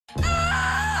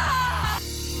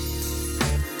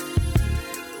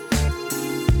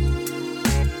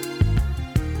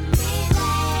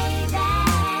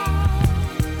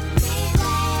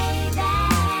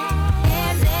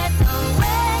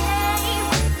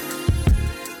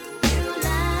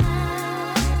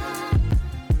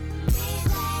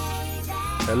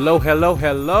Hello, hello,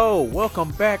 hello.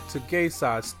 Welcome back to Gay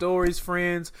Side Stories,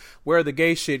 friends, where the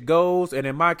gay shit goes, and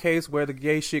in my case, where the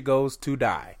gay shit goes to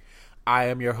die. I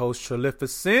am your host,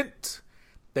 Trilificent.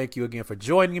 Thank you again for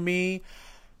joining me.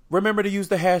 Remember to use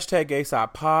the hashtag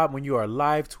GaySidePod when you are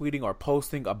live tweeting or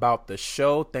posting about the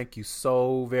show. Thank you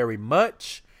so very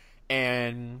much.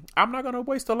 And I'm not going to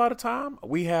waste a lot of time.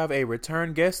 We have a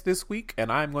return guest this week,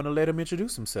 and I'm going to let him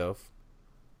introduce himself.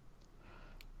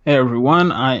 Hey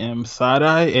everyone, I am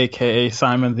Side-Eye, aka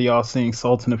Simon the All-Seeing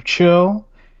Sultan of Chill,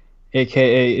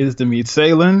 aka Isdamit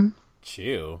Salen,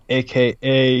 Chill,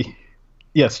 aka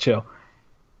yes, Chill,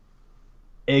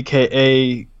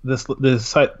 aka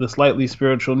the slightly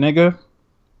spiritual nigga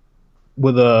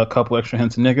with a couple extra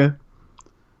hints of nigga,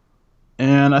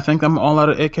 and I think I'm all out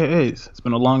of AKAs. It's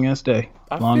been a long ass day,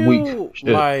 long week. Shit.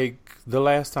 Like the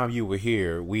last time you were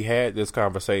here, we had this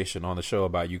conversation on the show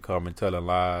about you coming telling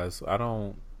lies. I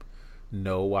don't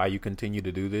know why you continue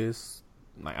to do this.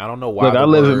 Like, I don't know why. Look, I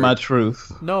live in my truth.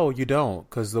 No, you don't,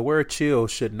 because the word chill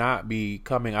should not be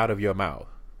coming out of your mouth.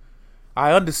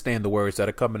 I understand the words that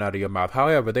are coming out of your mouth.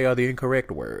 However, they are the incorrect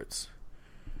words.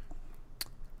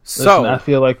 Listen, I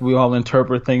feel like we all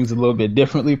interpret things a little bit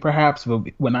differently, perhaps, but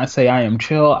when I say I am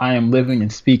chill, I am living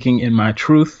and speaking in my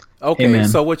truth. Okay, Amen.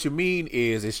 So what you mean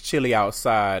is it's chilly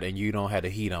outside and you don't have the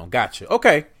heat on. Gotcha.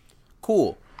 Okay,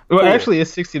 cool. Well, actually,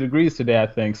 it's 60 degrees today, I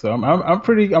think. So I'm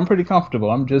pretty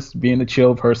comfortable. I'm just being a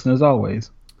chill person as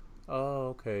always.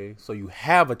 Oh, okay. So you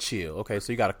have a chill. Okay,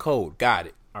 so you got a code. Got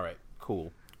it. All right.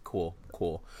 Cool.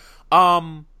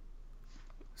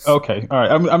 Okay. All right.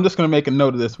 I'm just gonna make a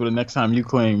note of this for the next time you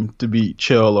claim to be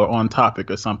chill or on topic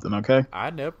or something. Okay. I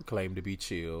never claim to be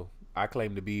chill. I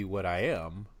claim to be what I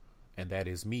am, and that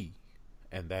is me,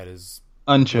 and that is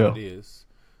unchill. What it is.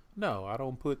 No, I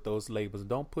don't put those labels.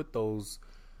 Don't put those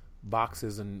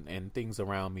boxes and things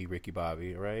around me, Ricky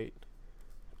Bobby, right?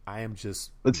 I am just.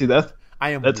 But see, that's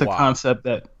a concept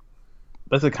that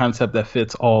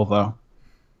fits all, though.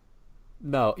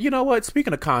 No, you know what?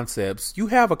 Speaking of concepts, you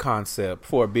have a concept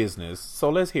for a business, so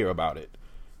let's hear about it.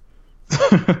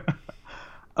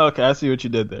 Okay, I see what you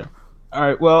did there. All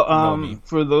right, well,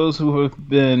 for those who have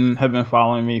been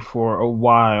following me for a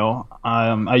while,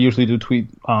 I usually do tweet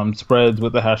spreads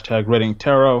with the hashtag Reading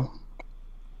Tarot.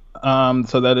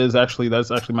 So that's actually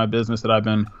my business that I've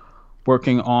been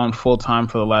working on full time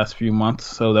for the last few months.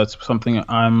 So that's something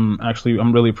I'm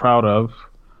really proud of.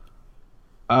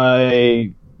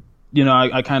 I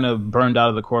kind of burned out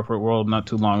of the corporate world not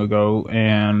too long ago,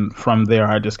 and from there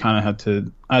I just kind of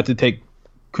had to take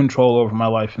control over my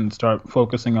life and start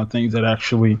focusing on things that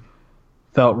actually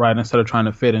felt right instead of trying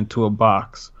to fit into a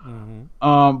box.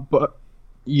 Mm-hmm. But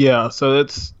yeah, so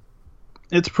it's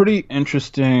pretty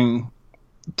interesting.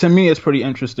 To me, it's pretty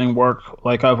interesting work.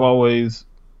 Like I would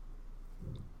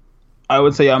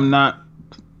say I'm not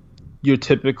your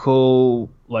typical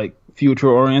like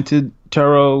future-oriented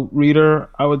tarot reader.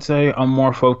 I would say I'm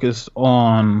more focused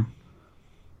on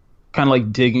kind of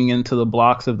like digging into the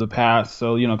blocks of the past.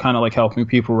 So, kind of like helping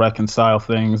people reconcile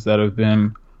things that have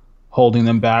been holding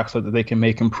them back so that they can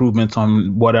make improvements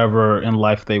on whatever in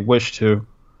life they wish to.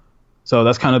 So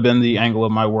that's kind of been the angle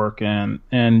of my work. And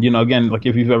again, like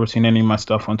if you've ever seen any of my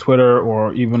stuff on Twitter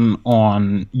or even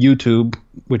on YouTube,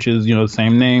 which is, the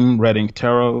same name, Reading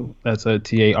Tarot, that's a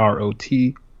Tarot.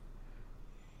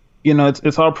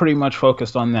 It's all pretty much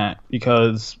focused on that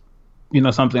because,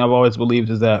 something I've always believed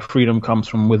is that freedom comes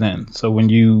from within. So when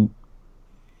you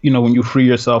free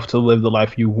yourself to live the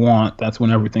life you want, that's when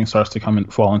everything starts to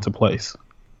fall into place.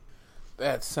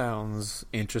 That sounds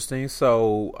interesting.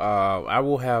 So I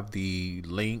will have the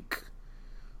link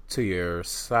to your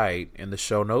site in the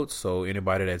show notes. So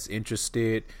anybody that's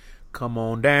interested, come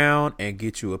on down and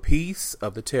get you a piece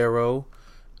of the tarot.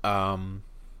 I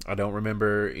don't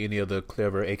remember any of the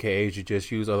clever AKAs you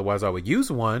just used. Otherwise, I would use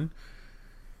one.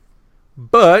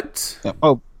 But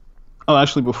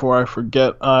actually, before I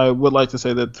forget, I would like to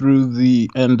say that through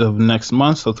the end of next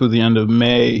month, so through the end of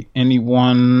May,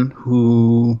 anyone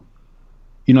who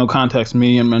contacts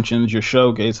me and mentions your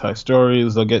show, Gay Side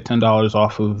Stories, they'll get $10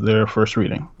 off of their first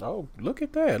reading. Oh, look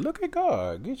at that! Look at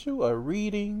God. Get you a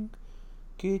reading.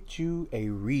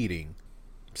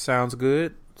 Sounds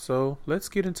good. So let's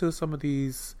get into some of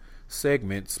these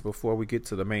segments before we get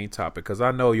to the main topic, because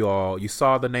I know you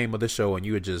saw the name of the show and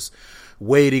you were just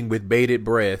waiting with bated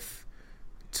breath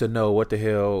to know what the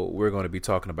hell we're going to be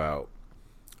talking about.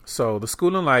 So the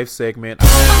School and Life segment.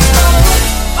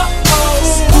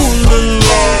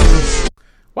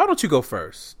 Why don't you go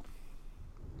first?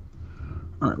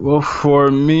 All right. Well, for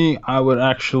me, I would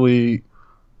say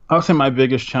my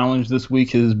biggest challenge this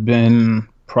week has been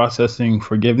processing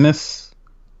forgiveness.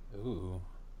 Ooh.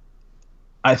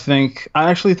 I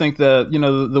actually think that,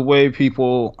 the way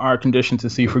people are conditioned to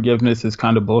see forgiveness is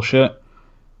kind of bullshit,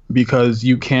 because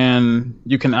you can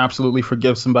absolutely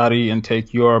forgive somebody and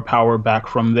take your power back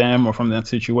from them or from that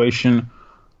situation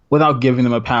without giving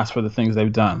them a pass for the things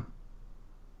they've done.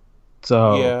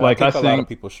 So, Yeah, I like, I think a lot of think,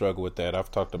 people struggle with that.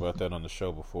 I've talked about that on the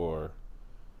show before.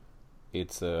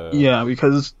 It's yeah,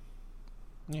 because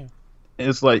yeah.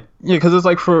 it's like,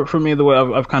 for me, the way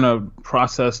I've kind of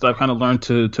processed, I've kind of learned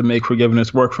to make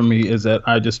forgiveness work for me is that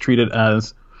I just treat it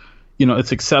as,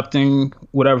 it's accepting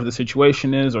whatever the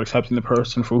situation is, or accepting the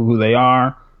person for who they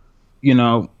are.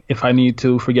 If I need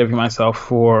to, forgiving myself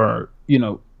for,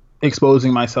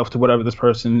 exposing myself to whatever this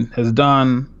person has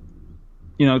done,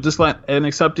 just and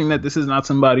accepting that this is not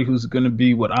somebody who's going to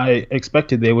be what I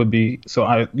expected they would be. So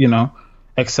I,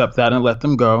 accept that and let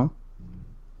them go.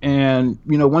 And,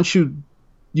 once you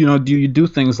do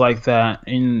things like that,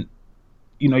 and,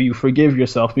 you forgive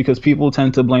yourself, because people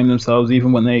tend to blame themselves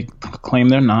even when they claim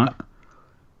they're not.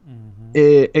 Mm-hmm.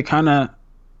 It kind of,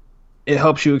 it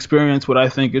helps you experience what I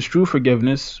think is true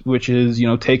forgiveness, which is,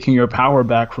 taking your power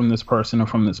back from this person or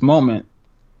from this moment,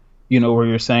 where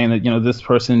you're saying that, this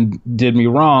person did me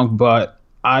wrong, but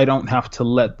I don't have to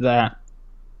let that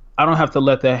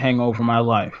hang over my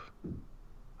life.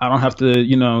 I don't have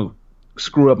to,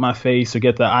 screw up my face or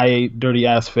get the I ate dirty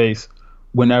ass face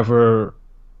whenever,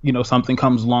 something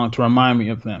comes along to remind me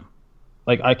of them.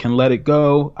 Like, I can let it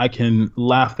go. I can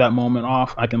laugh that moment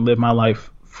off. I can live my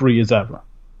life free as ever.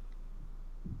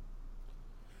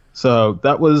 So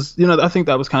that was, I think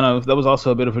that was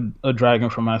also a bit of a dragon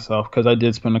for myself, because I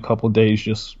did spend a couple days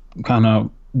just kind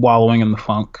of wallowing in the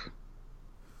funk.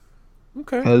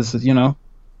 Okay. Because, yeah,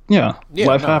 Yeah,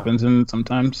 life no. happens, and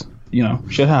sometimes,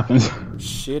 shit happens.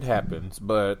 Shit happens,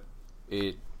 but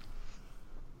it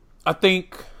I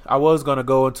think I was gonna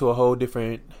go into a whole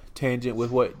different tangent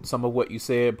with what some of what you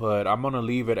said, but I'm gonna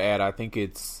leave it at I think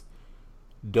it's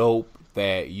dope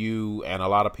that you and a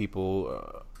lot of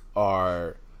people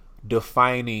are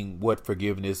defining what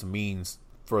forgiveness means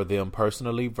for them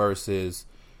personally versus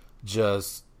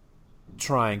just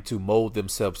trying to mold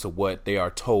themselves to what they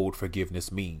are told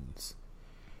forgiveness means.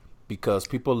 Because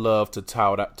people love to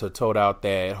tote out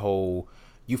that whole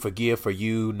you forgive for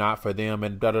you, not for them,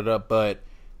 and da da da. But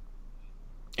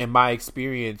in my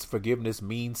experience, forgiveness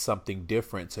means something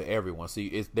different to everyone.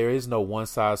 See, there is no one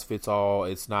size fits all.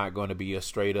 It's not going to be a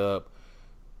straight up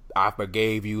I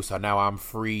forgave you, so now I'm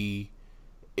free.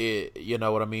 You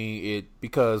know what I mean?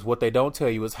 Because what they don't tell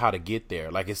you is how to get there.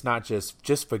 Like, it's not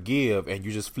just forgive and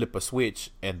you just flip a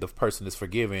switch and the person is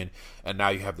forgiven and now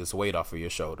you have this weight off of your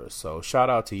shoulders. So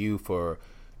shout out to you for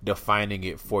defining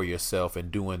it for yourself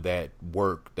and doing that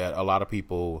work that a lot of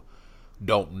people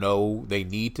don't know they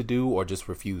need to do or just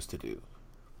refuse to do.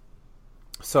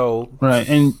 So Right.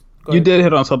 And go you ahead. did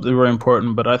hit on something very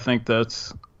important, but I think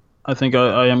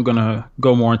I am going to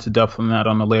go more into depth on that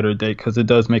on a later date, because it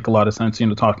does make a lot of sense,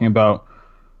 talking about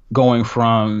going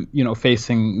from,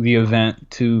 facing the event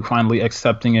to finally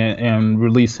accepting it and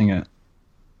releasing it.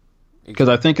 Because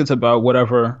I Exactly. think it's about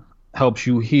whatever helps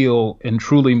you heal and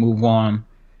truly move on,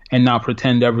 and not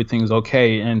pretend everything's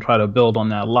okay and try to build on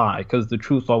that lie, because the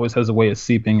truth always has a way of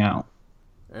seeping out.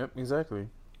 Yep, exactly.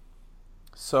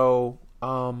 So,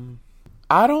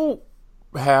 I don't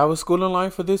have a schooling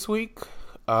life for this week.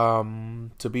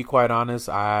 To be quite honest,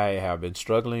 I have been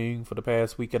struggling for the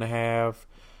past week and a half.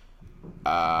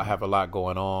 I have a lot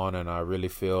going on, and I really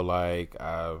feel like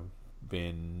I've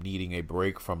been needing a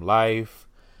break from life.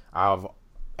 I've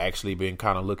actually been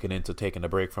kind of looking into taking a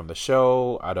break from the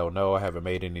show. I don't know. I haven't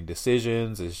made any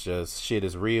decisions. It's just shit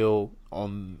is real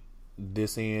on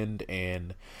this end,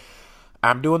 and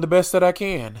I'm doing the best that I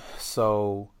can.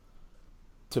 So,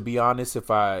 to be honest, if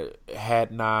I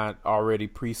had not already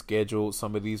pre-scheduled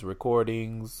some of these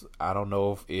recordings, I don't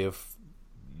know if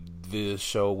this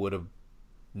show would have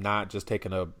not just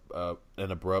taken an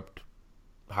abrupt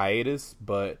hiatus.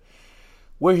 But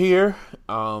we're here,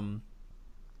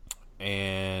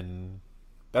 and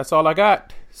that's all I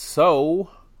got.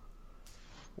 So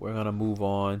we're gonna move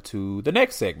on to the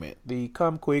next segment, the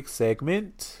Come Quick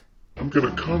segment. I'm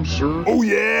gonna come, sir. Oh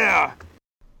yeah!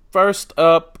 First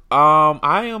up,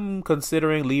 I am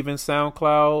considering leaving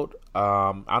SoundCloud.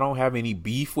 I don't have any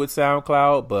beef with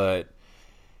SoundCloud, but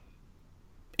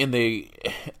in the,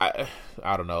 I,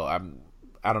 I don't know.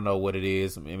 I don't know what it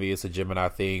is. Maybe it's a Gemini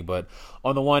thing, but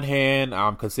on the one hand,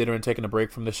 I'm considering taking a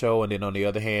break from the show, and then on the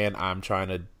other hand, I'm trying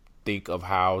to think of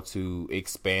how to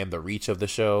expand the reach of the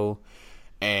show.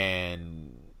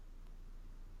 And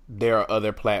there are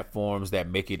other platforms that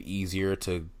make it easier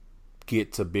to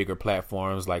get to bigger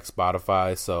platforms like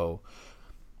Spotify. So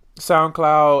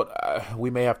SoundCloud, we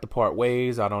may have to part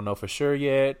ways. I don't know for sure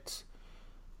yet.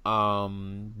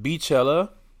 Beachella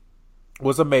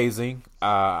was amazing.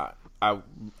 I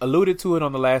alluded to it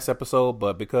on the last episode,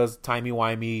 but because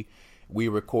timey-wimey, we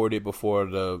recorded before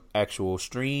the actual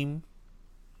stream.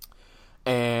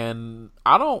 And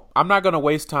I'm not going to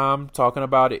waste time talking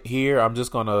about it here. I'm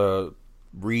just going to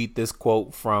read this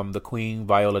quote from the Queen,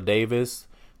 Viola Davis,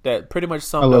 that pretty much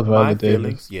summed up my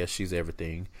feelings. Yes, she's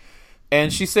everything.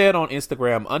 And she said on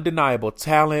Instagram, undeniable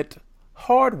talent,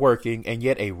 hardworking, and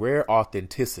yet a rare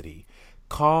authenticity,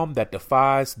 calm that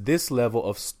defies this level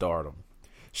of stardom.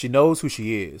 She knows who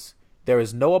she is. There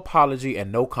is no apology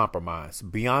and no compromise.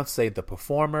 Beyonce, the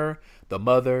performer, the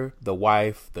mother, the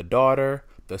wife, the daughter,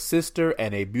 the sister,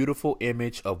 and a beautiful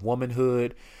image of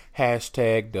womanhood.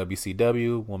 Hashtag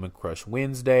WCW, Woman Crush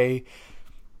Wednesday.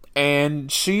 And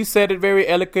she said it very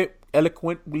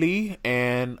eloquently,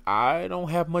 and I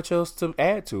don't have much else to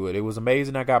add to it. It was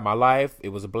amazing. I got my life. It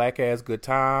was a black ass good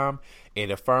time.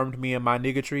 It affirmed me in my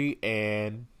niggotry,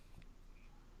 and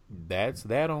that's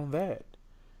that on that.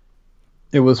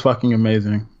 It was fucking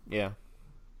amazing. Yeah.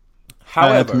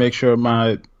 However, I had to make sure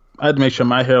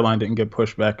my hairline didn't get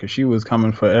pushed back because she was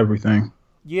coming for everything.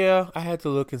 Yeah, I had to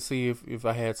look and see if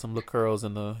I had some little curls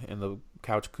in the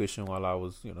couch cushion while I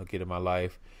was, getting my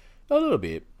life. A little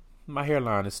bit. My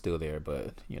hairline is still there,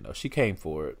 but, she came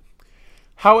for it.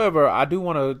 However, I do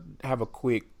want to have a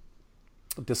quick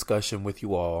discussion with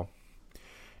you all.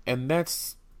 And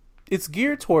it's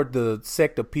geared toward the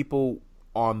sect of people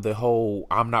on the whole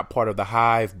I'm not part of the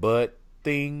hive but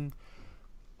thing.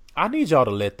 I need y'all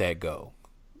to let that go.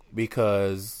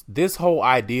 Because this whole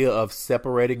idea of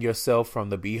separating yourself from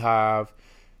the beehive,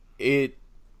 I'm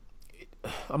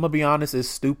going to be honest, is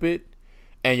stupid.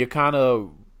 And you're kind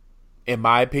of, in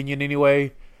my opinion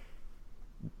anyway,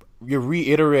 you're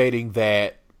reiterating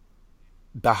that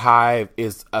the hive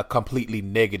is a completely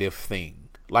negative thing.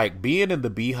 Like being in the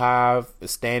beehive,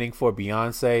 standing for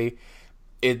Beyonce,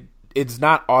 it's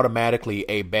not automatically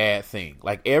a bad thing.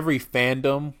 Like every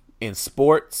fandom in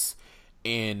sports,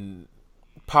 in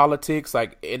politics,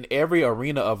 like in every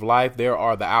arena of life, there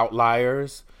are the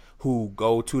outliers who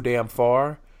go too damn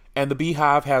far. And the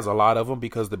Beehive has a lot of them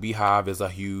because the Beehive is a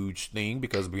huge thing,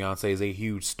 because Beyonce is a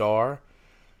huge star.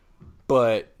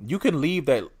 But you can leave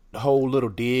that whole little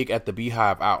dig at the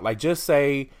Beehive out. Like just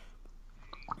say,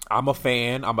 I'm a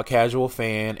fan, I'm a casual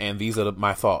fan, and these are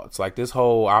my thoughts. Like this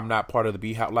whole I'm not part of the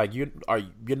Beehive, like you're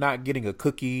not getting a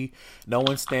cookie. No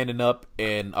one's standing up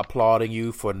and applauding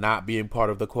you for not being part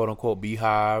of the quote unquote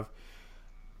Beehive.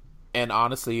 And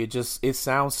honestly, it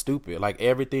sounds stupid. Like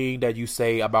everything that you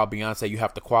say about Beyonce, you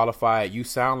have to qualify it. You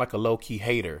sound like a low key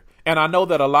hater. And I know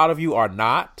that a lot of you are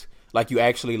not. Like you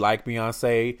actually like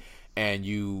Beyonce and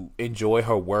you enjoy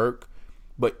her work.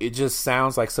 But it just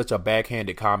sounds like such a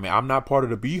backhanded comment. I'm not part of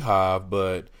the Beehive,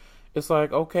 but it's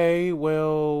like, okay,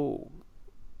 well,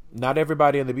 not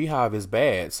everybody in the Beehive is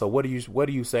bad. So what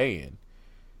are you saying?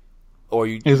 Or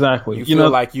you exactly? You feel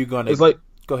like you're gonna? It's like,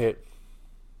 go ahead.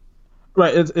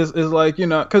 Right, it's like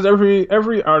because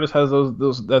every artist has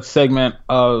those that segment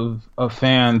of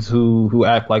fans who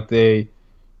act like they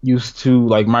used to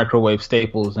like microwave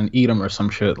staples and eat them or some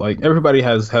shit. Like everybody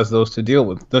has those to deal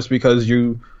with. Just because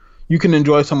you can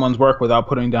enjoy someone's work without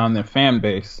putting down their fan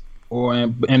base,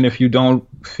 and if you don't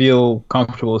feel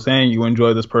comfortable saying you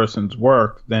enjoy this person's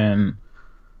work, then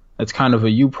that's kind of a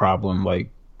you problem. Like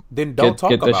then don't talk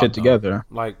get that about shit them. together.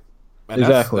 Like. And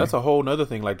exactly. That's a whole nother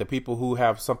thing. Like the people who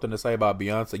have something to say about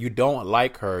Beyonce, you don't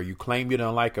like her. You claim you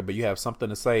don't like her, but you have something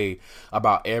to say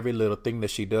about every little thing that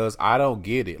she does. I don't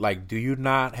get it. Like, do you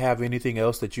not have anything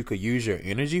else that you could use your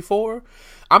energy for?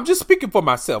 I'm just speaking for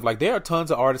myself. Like, there are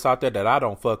tons of artists out there that I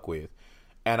don't fuck with,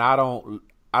 and I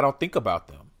don't think about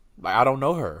them. Like, I don't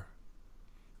know her.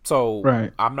 So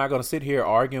right. I'm not going to sit here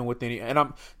arguing with any.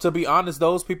 And to be honest,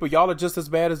 those people, y'all are just as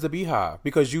bad as the Beehive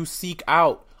because you seek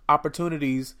out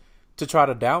opportunities to try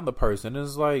to down the person.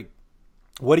 It's like,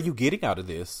 what are you getting out of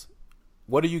this?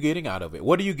 What are you getting out of it?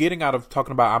 What are you getting out of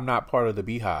talking about I'm not part of the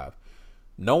Beehive?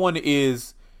 No one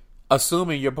is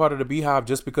assuming you're part of the Beehive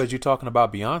just because you're talking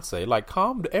about Beyonce. Like,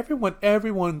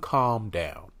 everyone calm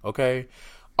down, okay?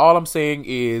 All I'm saying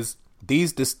is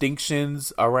these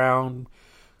distinctions around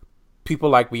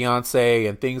people like Beyonce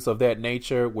and things of that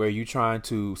nature where you're trying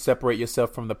to separate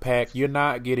yourself from the pack, you're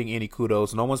not getting any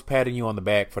kudos. No one's patting you on the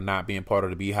back for not being part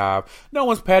of the Beehive. No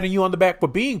one's patting you on the back for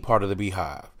being part of the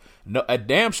Beehive. No, a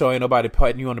damn sure ain't nobody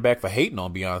patting you on the back for hating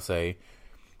on Beyonce.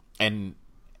 And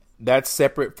that's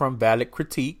separate from valid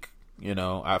critique. You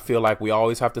know, I feel like we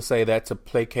always have to say that to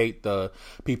placate the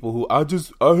people who I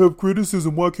have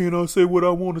criticism. Why can't I say what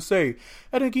I want to say?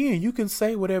 And again, you can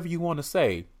say whatever you want to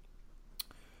say,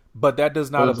 but that does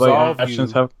not absolve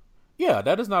you. Yeah,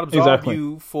 that does not absolve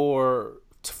you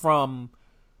from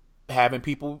having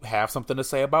people have something to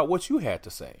say about what you had to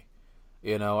say.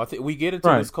 You know, I think we get into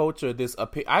this culture,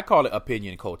 I call it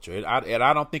opinion culture. And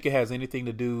I don't think it has anything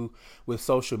to do with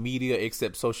social media,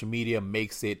 except social media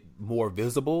makes it more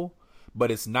visible, but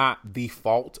it's not the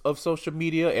fault of social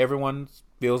media. Everyone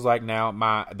feels like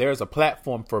now there's a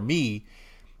platform for me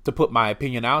to put my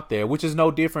opinion out there, which is no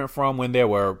different from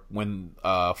when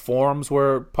forums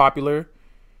were popular.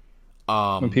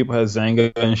 When people had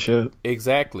Zanga and shit.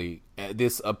 Exactly.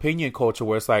 This opinion culture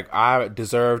where it's like, I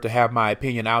deserve to have my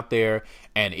opinion out there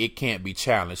and it can't be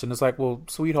challenged. And it's like, well,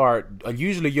 sweetheart,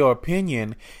 usually your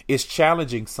opinion is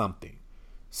challenging something.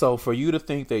 So for you to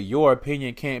think that your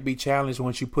opinion can't be challenged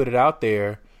once you put it out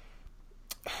there,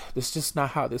 that's just not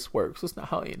how this works. It's not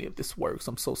how any of this works.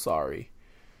 I'm so sorry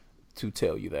to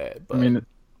tell you that. But I mean,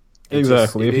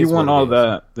 exactly. If you want all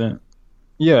that, then...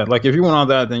 Yeah, like if you want all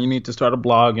that, then you need to start a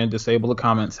blog and disable the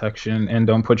comment section and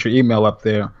don't put your email up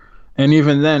there. And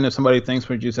even then, if somebody thinks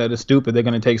what you said is stupid, they're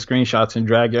going to take screenshots and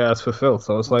drag your ass for filth.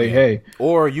 So it's like, hey,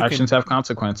 actions have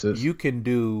consequences. You can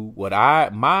do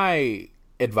my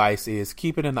advice is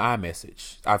keep it in the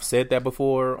iMessage. I've said that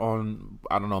before on,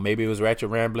 I don't know, maybe it was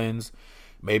Ratchet Ramblings,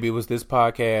 maybe it was this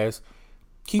podcast.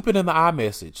 Keep it in the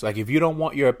iMessage. Like if you don't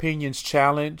want your opinions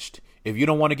challenged, if you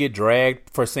don't want to get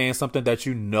dragged for saying something that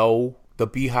you know the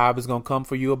Beehive is going to come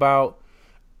for you about,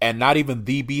 and not even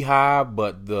the Beehive,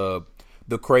 but the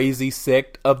crazy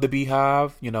sect of the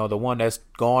Beehive, you know, the one that's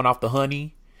gone off the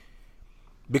honey.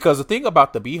 Because the thing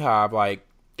about the Beehive, like,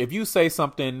 if you say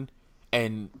something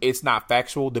and it's not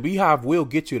factual, the Beehive will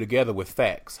get you together with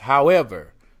facts.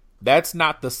 However, that's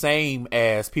not the same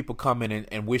as people coming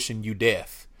and wishing you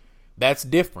death. That's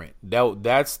different.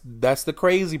 That's the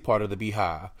crazy part of the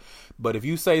Beehive. But if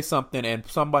you say something and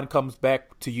someone comes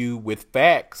back to you with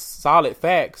facts, solid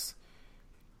facts,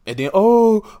 and then,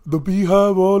 the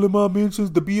Beehive, all in my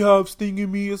mentions, the Beehive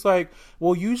stinging me. It's like,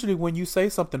 well, usually when you say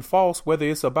something false, whether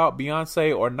it's about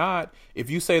Beyonce or not, if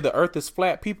you say the earth is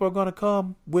flat, people are going to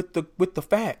come with the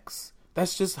facts.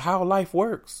 That's just how life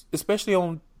works, especially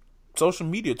on social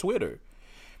media, Twitter.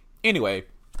 Anyway,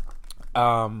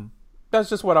 that's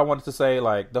just what I wanted to say.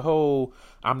 Like, the whole,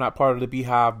 I'm not part of the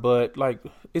Beehive, but like,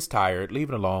 it's tired. Leave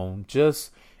it alone.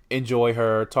 Just enjoy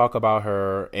her, talk about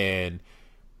her, and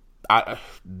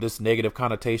this negative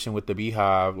connotation with the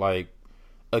Beehive. Like,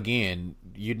 again,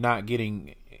 you're not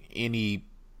getting any.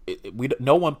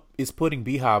 No one is putting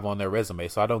Beehive on their resume,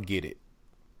 so I don't get it.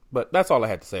 But that's all I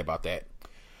had to say about that.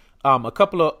 A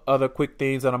couple of other quick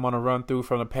things that I'm going to run through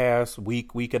from the past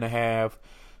week and a half.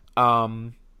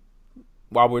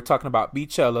 While we're talking about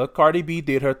Beachella, Cardi B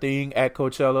did her thing at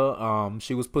Coachella.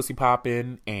 She was pussy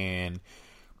popping and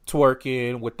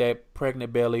twerking with that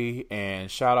pregnant belly, and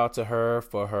shout out to her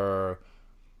for her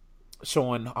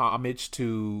showing homage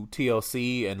to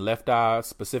TLC and Left Eye,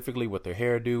 specifically with her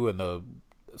hairdo and the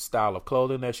style of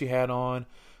clothing that she had on.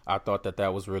 I thought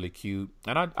that was really cute.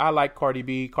 And I like Cardi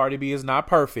B. Cardi B is not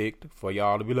perfect, for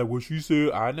y'all to be like, what she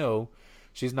said. I know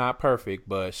she's not perfect,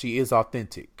 but she is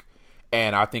authentic.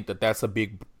 And I think that's a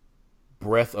big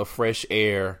breath of fresh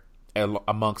air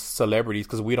amongst celebrities,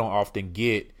 because we don't often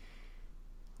get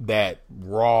that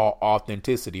raw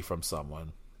authenticity from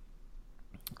someone.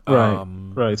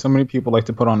 Right. So many people like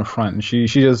to put on the front, and she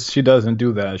doesn't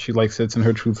do that. She like sits in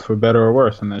her truth for better or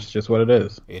worse, and that's just what it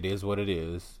is. It is what it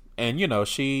is. And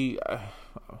she,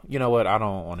 you know what? I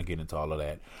don't want to get into all of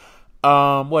that.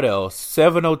 What else?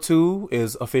 702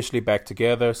 is officially back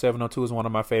together. 702 is one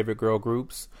of my favorite girl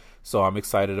groups, so I'm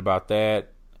excited about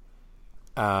that.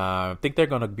 I think they're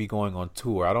going to be going on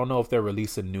tour. I don't know if they're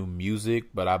releasing new music,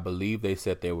 but I believe they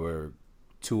said they were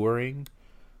touring,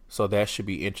 so that should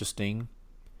be interesting.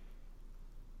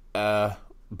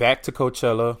 Back to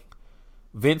Coachella.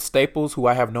 Vince Staples, who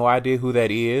I have no idea who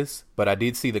that is, but I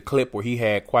did see the clip where he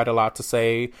had quite a lot to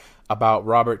say about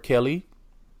Robert Kelly.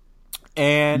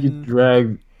 And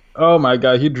oh my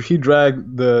god, he dragged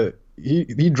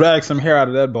some hair out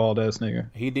of that bald ass nigga.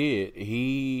 He did.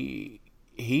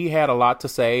 He had a lot to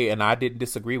say, and I didn't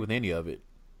disagree with any of it.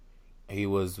 He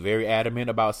was very adamant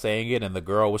about saying it, and the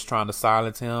girl was trying to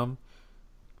silence him,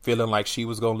 feeling like she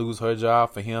was going to lose her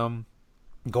job for him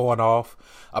going off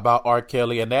about R.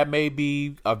 Kelly. And that may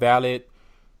be a valid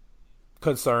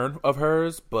concern of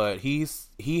hers, but he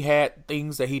had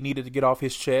things that he needed to get off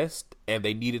his chest, and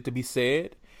they needed to be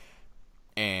said,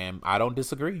 and I don't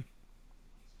disagree.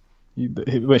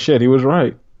 But shit, he was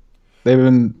right. They've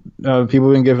been people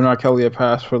have been giving R. Kelly a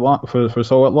pass for long for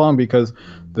so long because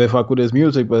they fuck with his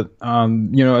music. But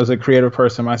as a creative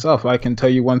person myself, I can tell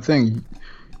you one thing: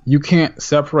 you can't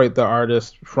separate the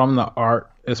artist from the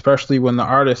art, especially when the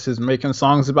artist is making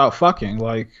songs about fucking.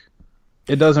 Like,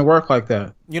 it doesn't work like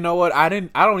that. You know what? I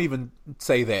don't even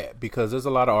say that because there's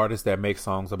a lot of artists that make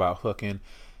songs about fucking.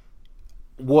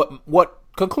 What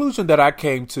conclusion that I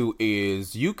came to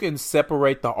is you can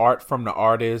separate the art from the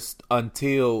artist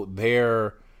until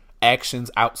their actions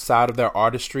outside of their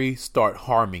artistry start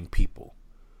harming people.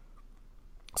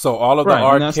 So all of the Right,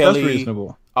 R. and that's Kelly,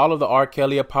 reasonable. all of the R.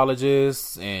 Kelly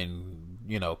apologists, and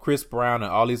Chris Brown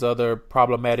and all these other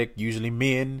problematic, usually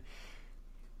men,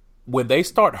 when they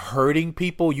start hurting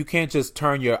people, you can't just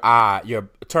turn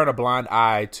a blind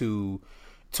eye to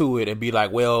it and be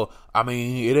like, well, I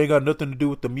mean, it ain't got nothing to do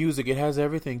with the music. It has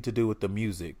everything to do with the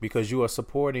music because you are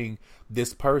supporting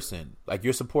this person. Like,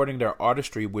 you're supporting their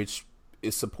artistry, which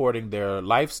is supporting their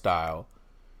lifestyle,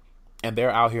 and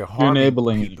they're out here harming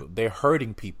Enabling people. They're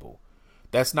hurting people.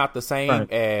 That's not the same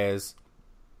Right. as,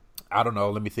 I don't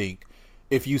know, let me think.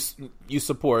 If you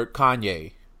support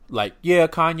Kanye, like, yeah,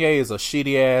 Kanye is a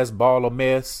shitty ass ball of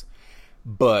mess,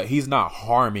 but he's not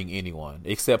harming anyone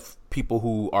except people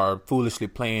who are foolishly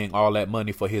paying all that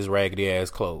money for his raggedy ass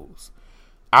clothes.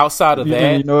 Outside of And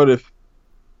that, you know what? If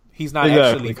he's not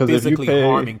Exactly, actually 'cause if you physically pay-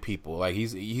 harming people. Like,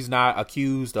 he's not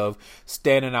accused of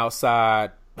standing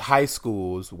outside high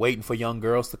schools waiting for young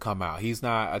girls to come out. He's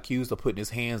not accused of putting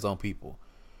his hands on people,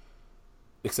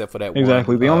 except for that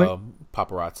Exactly. one The only-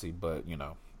 paparazzi. But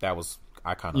that was,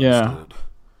 I kind of Yeah. understood.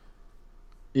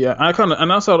 Yeah, I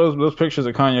saw those pictures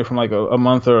of Kanye from like a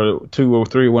month or 2 or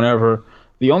 3, whenever.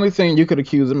 The only thing you could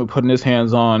accuse him of putting his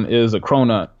hands on is a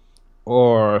cronut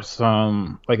or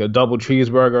some like a double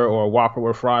cheeseburger or a Whopper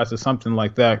with fries or something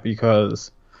like that, because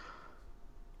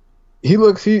he's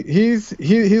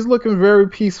looking very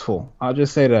peaceful. I'll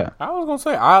just say that. I was gonna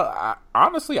say, I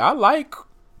honestly, I like,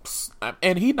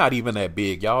 and he's not even that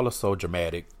big. Y'all are so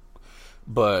dramatic,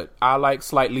 but I like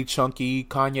slightly chunky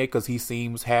Kanye because he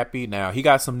seems happy. Now he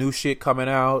got some new shit coming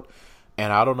out,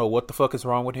 and I don't know what the fuck is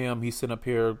wrong with him. He's sitting up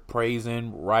here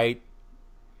praising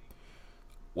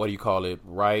what do you call it,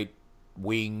 right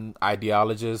wing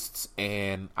ideologists,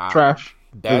 and Trash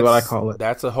is what I call it.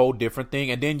 That's a whole different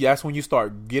thing. And then that's when you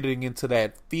start getting into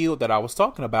that field that I was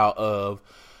talking about of,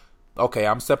 okay,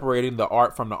 I'm separating the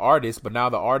art from the artist, but now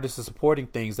the artist is supporting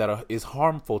things that is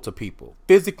harmful to people,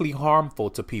 physically harmful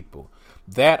to people.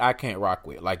 That I can't rock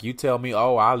with. Like, you tell me,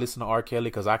 oh, I listen to R. Kelly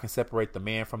because I can separate the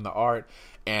man from the art,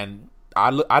 and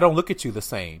I don't look at you the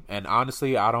same. And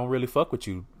honestly, I don't really fuck with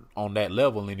you on that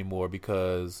level anymore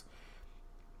because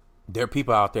there are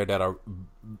people out there that are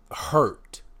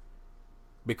hurt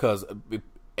because,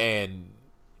 and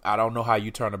I don't know how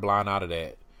you turn a blind eye to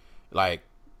that. Like,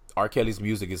 R. Kelly's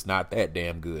music is not that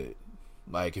damn good.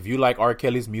 Like, if you like R.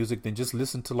 Kelly's music, then just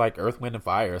listen to like Earth, Wind and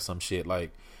Fire or some shit.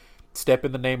 Like, Step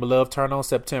in the Name of Love, Turn on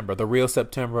September, the real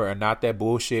September, and not that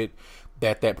bullshit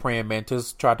that Praying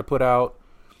Mantis tried to put out.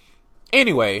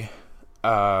 Anyway,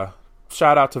 shout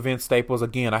out to Vince Staples.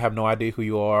 Again, I have no idea who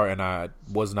you are, and I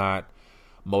was not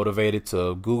motivated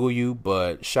to Google you,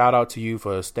 but shout out to you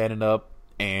for standing up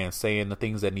and saying the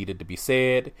things that needed to be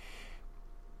said.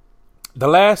 The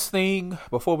last thing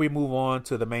before we move on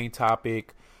to the main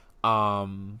topic,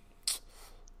 and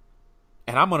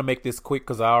I'm going to make this quick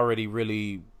because I already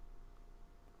really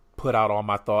put out all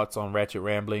my thoughts on Ratchet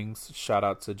Ramblings. Shout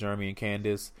out to Jeremy and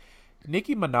Candace.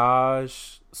 Nicki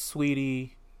Minaj,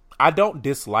 sweetie, I don't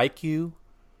dislike you,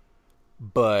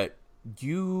 but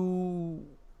you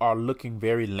are looking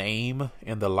very lame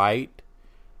in the light.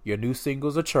 Your new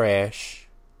singles are trash.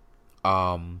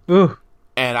 Ugh.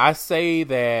 And I say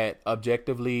that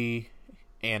objectively,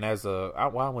 and I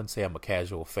wouldn't say I'm a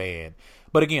casual fan,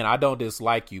 but again, I don't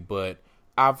dislike you, but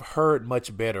I've heard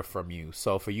much better from you.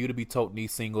 So for you to be toting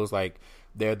these singles like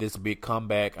they're this big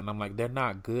comeback, and I'm like, they're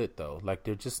not good though. Like,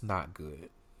 they're just not good.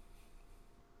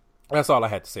 That's all I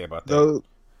had to say about that.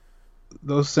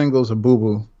 Those singles are boo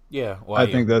boo. Yeah, well,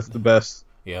 I think that's the best.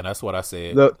 Yeah, that's what I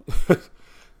said.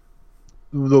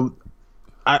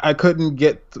 I couldn't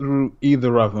get through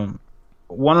either of them.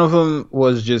 One of them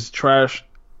was just trash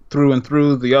through and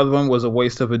through. The other one was a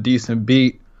waste of a decent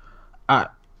beat.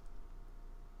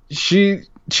 She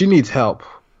needs help.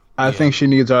 I think she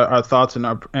needs our thoughts and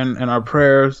our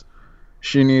prayers.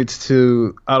 She needs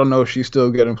to, I don't know if she's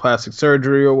still getting plastic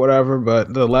surgery or whatever,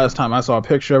 but the last time I saw a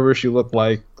picture of her, she looked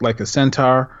like a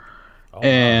centaur. Oh,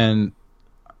 and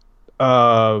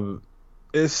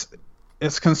it's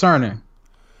concerning.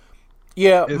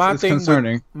 Yeah, It's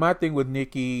concerning. My thing with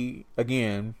Nicki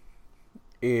again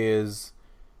is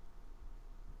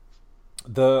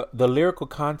the lyrical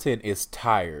content is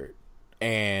tired,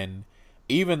 and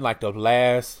even like the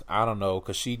last, I don't know,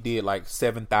 because she did like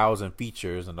 7,000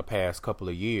 features in the past couple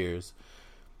of years.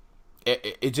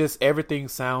 It just, everything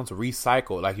sounds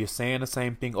recycled. Like you're saying the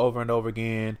same thing over and over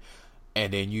again,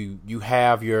 and then you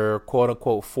have your quote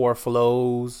unquote four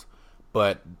flows,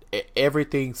 but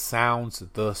everything sounds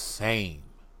the same.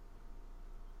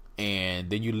 And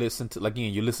then you listen to,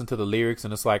 again, you listen to the lyrics,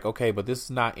 and it's like, okay, but this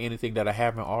is not anything that I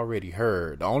haven't already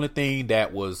heard. The only thing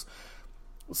that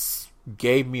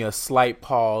gave me a slight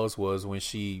pause was when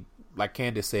she, like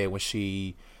Candace said, when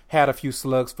she had a few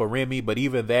slugs for Remy, but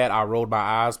even that I rolled my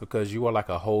eyes because you were like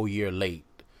a whole year late.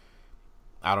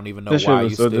 I don't even know why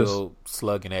you still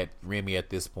slugging at Remy at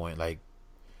this point. Like,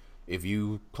 if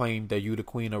you claim that you the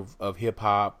queen of hip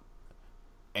hop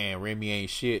and Remy ain't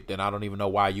shit, then I don't even know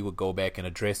why you would go back and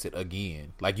address it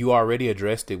again. Like, you already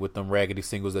addressed it with them raggedy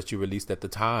singles that you released at the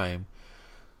time.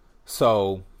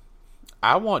 So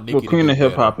I want Nicki. Well, Queen of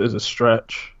Hip Hop is a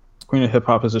stretch. Queen of Hip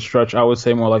Hop is a stretch. I would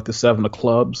say more like the Seven of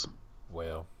Clubs.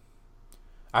 Well,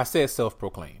 I said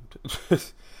self-proclaimed.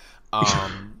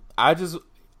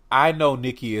 I know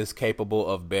Nicki is capable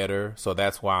of better, so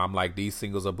that's why I'm like, these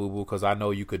singles are boo-boo, because I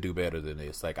know you could do better than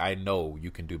this. Like, I know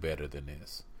you can do better than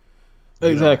this.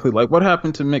 Exactly. Like, what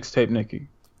happened to Mixtape Nicki?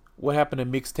 What happened to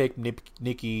Mixtape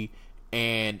Nicki?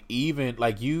 And even,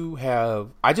 like,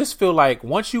 I just feel like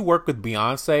once you work with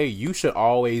Beyonce, you should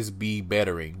always be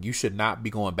bettering. You should not be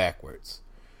going backwards.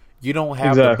 You don't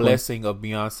have the blessing of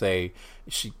Beyonce,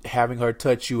 having her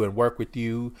touch you and work with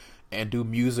you and do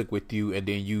music with you, and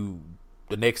then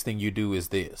the next thing you do is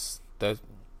this.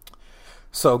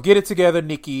 So get it together,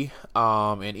 Nicki.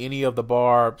 And any of the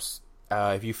Barbs,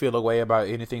 if you feel a way about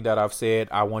anything that I've said,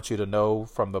 I want you to know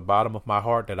from the bottom of my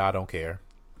heart that I don't care.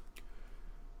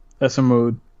 That's a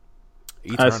mood.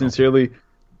 Eternal. I sincerely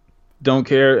don't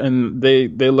care, and they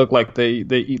look like they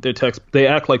eat their they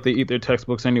act like they eat their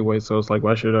textbooks anyway, so it's like,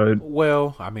 why should I?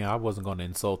 Well, I mean, I wasn't going to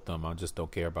insult them. I just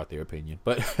don't care about their opinion.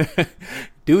 But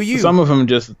do you? Some of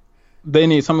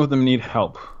them need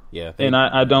help. Yeah. And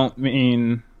I don't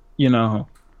mean, I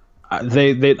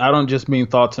don't just mean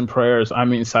thoughts and prayers. I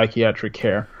mean psychiatric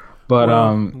care. But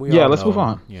let's move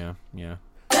on. Yeah.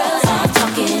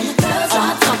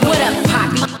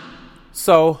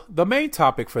 So the main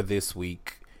topic for this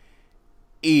week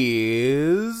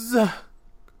is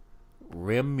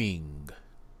rimming,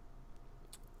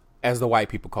 as the white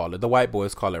people call it. The white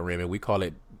boys call it rimming. We call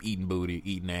it eating booty,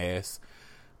 eating ass.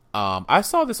 I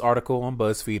saw this article on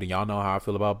BuzzFeed, and y'all know how I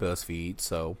feel about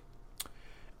BuzzFeed.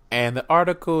 And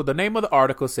the name of the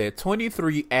article said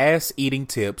 23 ass eating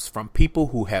tips from people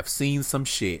who have seen some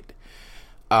shit.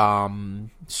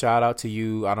 Shout out to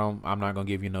you. I'm not gonna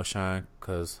give you no shine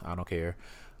because I don't care.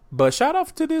 But shout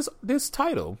out to this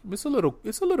title. It's a little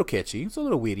catchy. It's a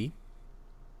little witty.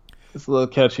 It's a little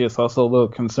catchy. It's also a little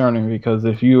concerning because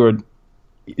if you're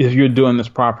doing this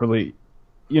properly,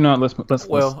 let's.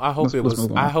 Well, I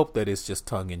hope that it's just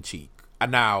tongue in cheek.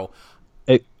 Now,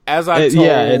 as I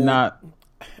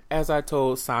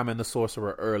told Simon the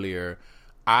Sorcerer earlier,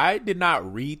 I did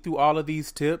not read through all of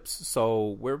these tips,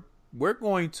 so we're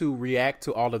going to react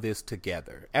to all of this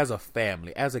together as a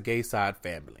family, as a Gay Side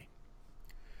family.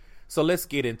 So let's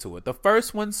get into it. The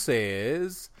first one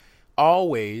says,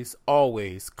 always,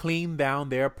 always clean down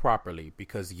there properly,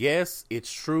 because yes, it's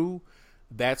true.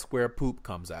 That's where poop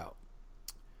comes out.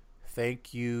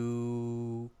 Thank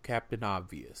you, Captain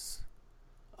Obvious.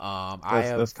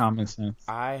 That's common sense.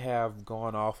 I have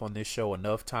gone off on this show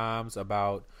enough times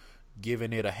about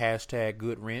giving it a hashtag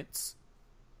good rinse,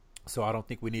 so I don't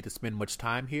think we need to spend much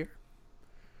time here.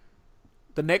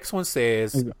 The next one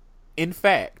says, in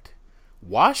fact,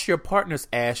 wash your partner's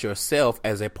ass yourself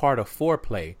as a part of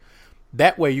foreplay.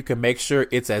 That way you can make sure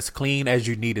it's as clean as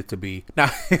you need it to be.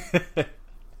 Now,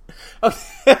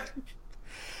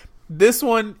 this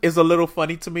one is a little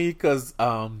funny to me because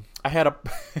I had a...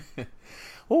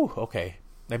 Oh, okay.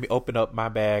 Let me open up my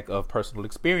bag of personal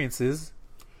experiences.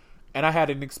 And I had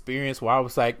an experience where I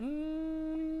was like,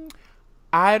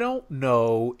 I don't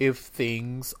know if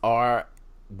things are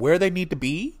where they need to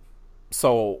be.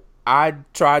 So I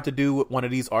tried to do what one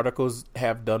of these articles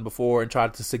have done before and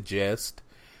tried to suggest,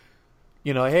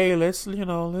 hey, let's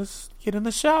get in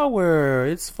the shower.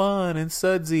 It's fun and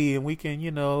sudsy and we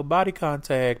can, body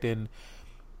contact. And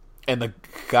the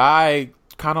guy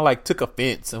kind of like took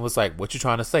offense and was like, what you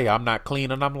trying to say? I'm not clean.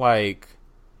 And I'm like,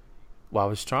 well, I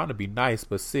was trying to be nice,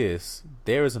 but sis,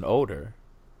 there is an odor.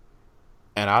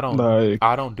 And I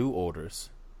don't do odors.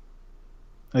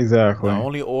 Exactly. The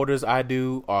only orders I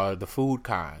do are the food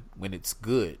kind when it's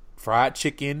good. Fried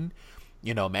chicken,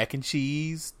 mac and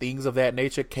cheese, things of that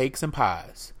nature, cakes and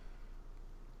pies.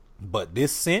 But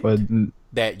this scent But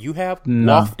that you have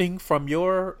no, wafting from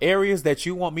your areas that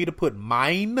you want me to put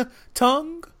mine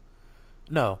tongue,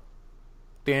 no.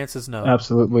 The answer is no.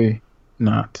 absolutely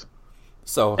not.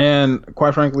 So And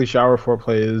quite frankly, shower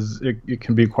foreplay it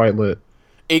can be quite lit.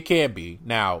 it can be.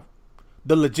 Now,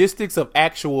 the logistics of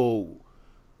actual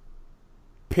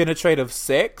penetrative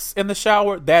sex in the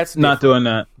shower, that's Not different. doing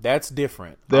that. That's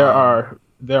different. There are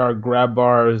grab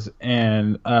bars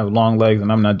and I have long legs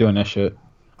and I'm not doing that shit.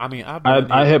 I mean, I've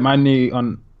done I it. hit my knee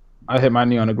on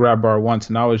a grab bar once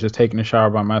and I was just taking a shower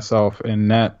by myself and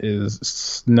that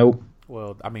is nope.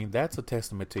 Well, I mean, that's a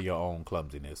testament to your own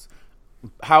clumsiness.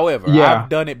 However, Yeah, I've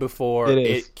done it before. it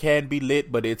is. It can be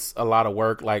lit, but it's a lot of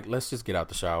work. Like, let's just get out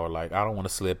the shower. Like, I don't want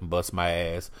to slip and bust my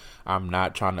ass. I'm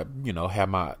not trying to,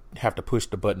 have to push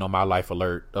the button on my life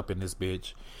alert up in this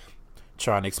bitch.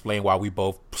 Trying to explain why we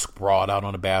both sprawled out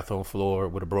on the bathroom floor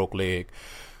with a broke leg.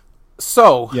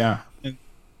 So, Yeah.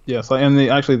 Yes, and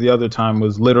the other time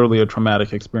was literally a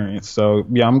traumatic experience. So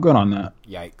yeah, I'm good on that.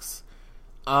 yikes.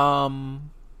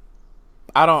 I'm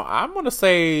gonna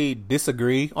say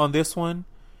disagree on this one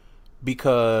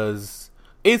because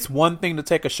it's one thing to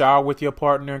take a shower with your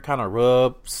partner and kind of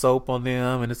rub soap on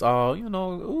them and it's all,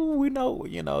 ooh, we know,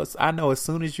 I know as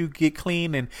soon as you get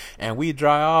clean and we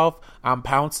dry off, I'm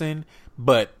pouncing,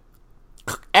 but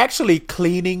actually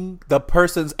cleaning the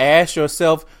person's ass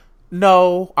yourself,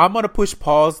 no, I'm gonna push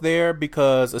pause there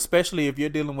because especially if you're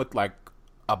dealing with like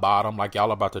a bottom, like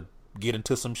y'all about to get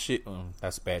into some shit.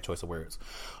 That's a bad choice of words.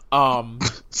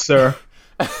 Sir.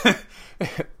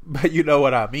 But you know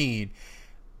what I mean.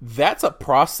 That's a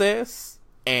process,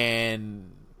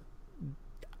 and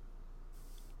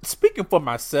speaking for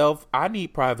myself, I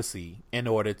need privacy in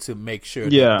order to make sure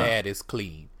Yeah. that is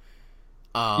clean.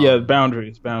 Yeah,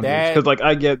 boundaries. Because like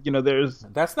I get,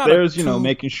 That's not there's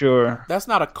making sure that's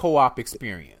not a co-op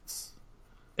experience.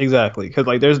 exactly because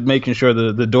like there's making sure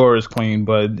the door is clean,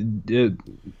 but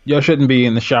y'all shouldn't be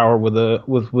in the shower with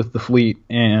the fleet.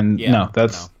 And Yeah, no,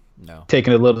 that's no.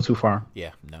 taking it a little too far.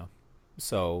 Yeah, no.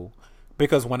 So,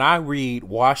 because when I read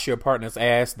wash your partner's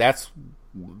ass, that's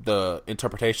the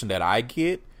interpretation that I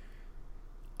get.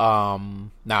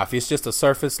 Now if it's just a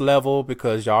surface level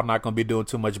because y'all not going to be doing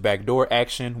too much backdoor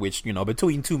action, which,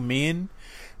 between two men,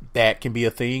 that can be a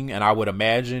thing. And I would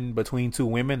imagine between two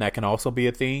women, that can also be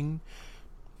a thing.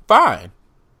 Fine.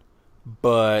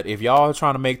 But if y'all are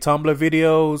trying to make Tumblr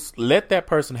videos, let that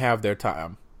person have their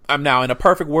time. Now in a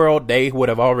perfect world, they would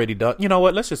have already done. You know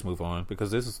what? Let's just move on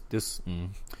because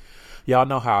y'all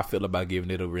know how I feel about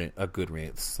giving it a good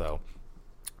rinse. So,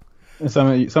 And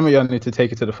some of y'all need to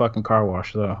take it to the fucking car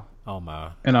wash though. oh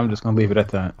my, And I'm just gonna leave it at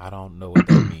that. I don't know what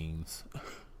that means.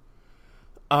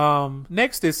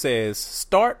 Next it says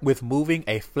start with moving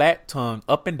a flat tongue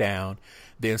up and down,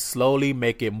 then slowly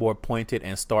make it more pointed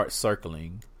and start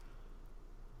circling.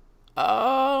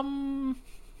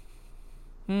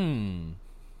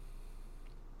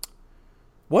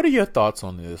 What are your thoughts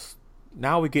on this?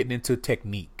 Now we're getting into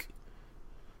technique.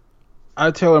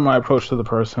 I tailor my approach to the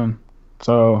person,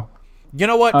 so You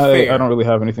know what? I Fair. don't really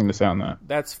have anything to say on that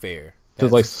That's fair.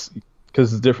 That's-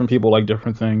 because different people like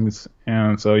different things,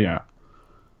 and so yeah,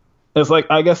 it's like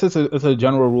I guess it's a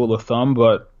general rule of thumb,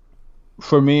 but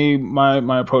for me,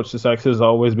 my approach to sex is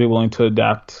always be willing to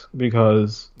adapt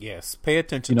because yes, pay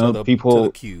attention You know, to the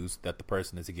people- cues that the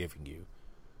person is giving you.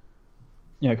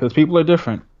 yeah, because people are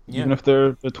different, Yeah. even if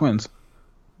they're twins.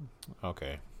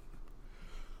 Okay.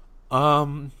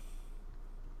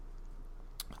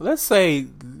 Let's say,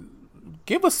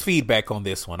 give us feedback on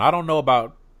this one. I don't know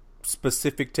about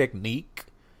specific technique,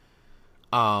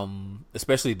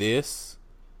 especially this,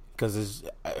 because it's,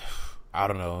 I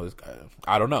don't know.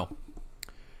 I don't know.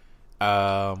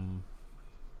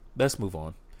 Let's move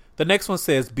on. The next one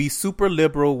says, be super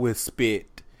liberal with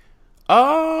spit.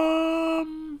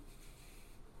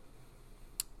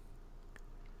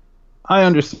 I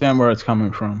understand where it's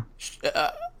coming from.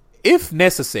 If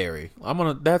necessary.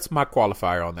 That's my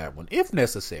qualifier on that one. If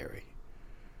necessary.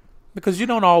 Because you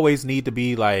don't always need to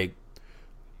be like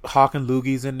hawking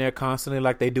loogies in there constantly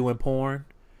like they do in porn.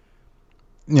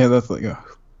 Yeah, that's like And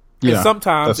yeah.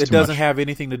 sometimes that's it too doesn't much. have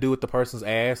anything to do with the person's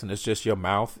ass and it's just your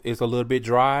mouth is a little bit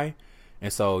dry.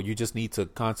 And so you just need to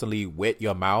constantly wet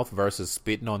your mouth versus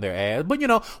spitting on their ass. But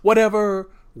whatever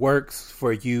works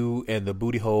for you and the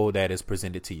booty hole that is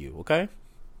presented to you, okay?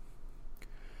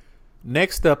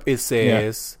 Next up it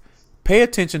says pay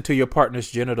attention to your partner's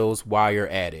genitals while you're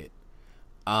at it.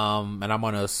 And I'm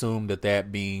gonna assume that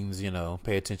means,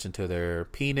 pay attention to their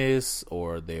penis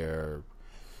or their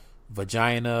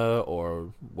vagina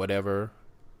or whatever.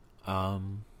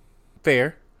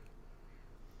 Fair.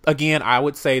 Again, I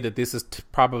would say that this is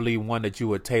probably one that you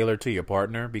would tailor to your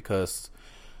partner, because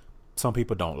some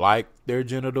people don't like their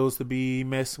genitals to be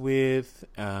messed with.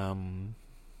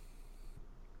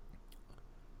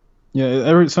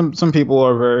 Yeah, some people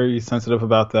are very sensitive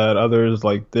about that. Others,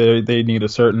 like, they need a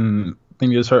certain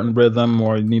rhythm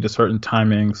or need a certain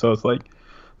timing. So it's like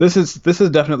this is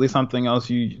definitely something else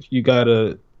you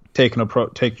gotta take your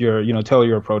tailor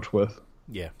your approach with,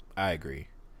 Yeah, I agree.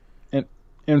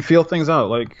 and feel things out.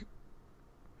 Like,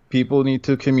 people need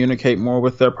to communicate more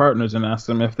with their partners and ask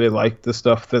them if they like the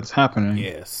stuff that's happening.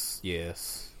 Yes,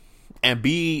 yes. And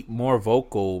be more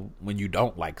vocal when you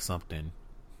don't like something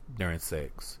during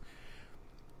sex.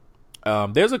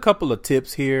 There's a couple of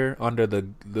tips here under the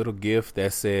little gift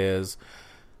that says,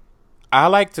 I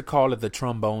like to call it the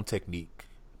trombone technique.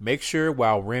 Make sure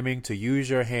while rimming to use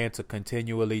your hand to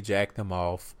continually jack them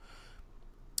off.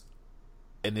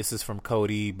 And this is from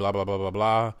Cody, blah, blah, blah, blah,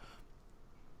 blah.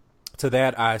 To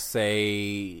that, I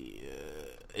say,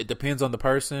 it depends on the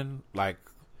person. Like,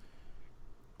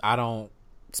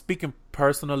 speaking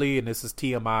personally, and this is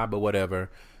TMI, but whatever,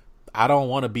 I don't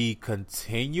want to be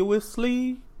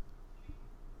continuously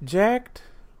jacked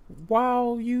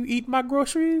while you eat my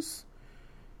groceries.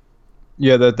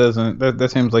 Yeah, that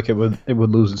seems like it would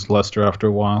lose its luster after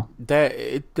a while. That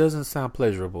it doesn't sound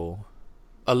pleasurable.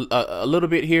 A little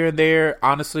bit here and there,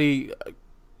 honestly,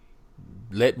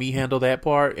 let me handle that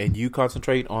part and you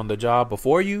concentrate on the job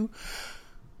before you.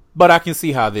 But I can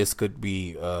see how this could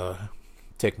be a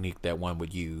technique that one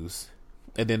would use.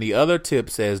 And then the other tip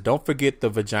says, don't forget the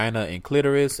vagina and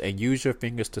clitoris and use your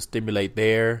fingers to stimulate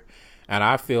there. And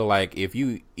I feel like if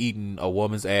you eating a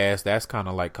woman's ass, that's kind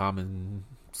of like common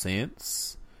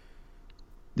sense.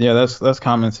 Yeah, that's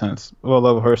common sense.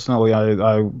 Although personally,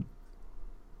 I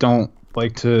don't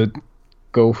like to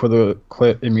go for the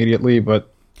clit immediately,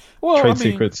 but trade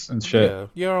secrets and shit. Yeah,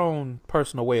 your own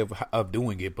personal way of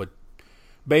doing it, but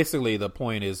basically the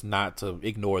point is not to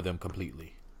ignore them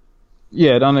completely.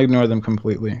 Yeah, don't ignore them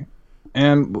completely.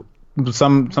 And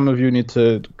some of you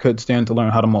could stand to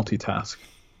learn how to multitask.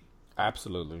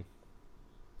 Absolutely.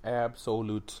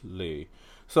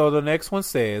 So the next one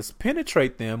says,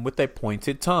 penetrate them with a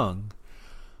pointed tongue.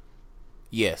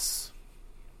 Yes.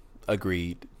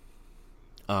 Agreed.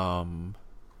 Although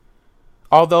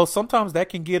sometimes that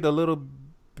can get a little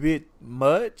bit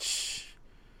much.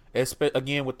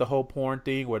 Again, with the whole porn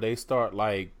thing where they start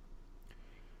like,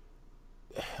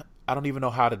 I don't even know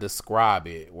how to describe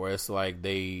it, where it's like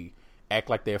they act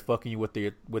like they're fucking you with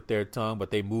their tongue,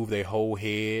 but they move their whole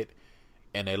head.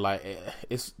 And they're like,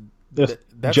 that's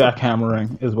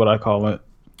jackhammering is what I call it.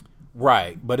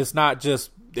 Right, but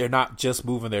they're not just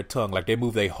moving their tongue, like they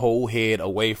move their whole head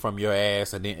away from your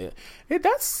ass, and then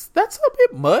that's a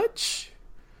bit much.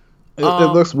 It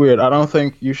looks weird. I don't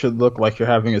think you should look like you're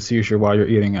having a seizure while you're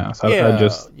eating ass.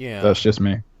 That's just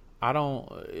me.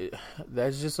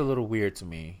 That's just a little weird to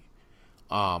me.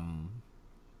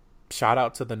 Shout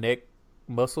out to the neck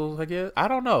muscles, I guess. I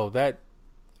don't know.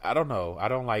 I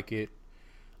don't like it.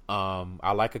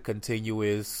 I like a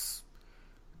continuous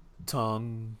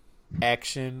tongue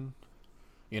action.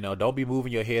 Don't be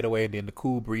moving your head away and then the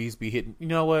cool breeze be hitting. You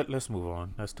know what? Let's move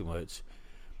on. That's too much.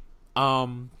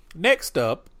 Next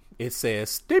up, it says,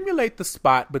 stimulate the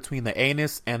spot between the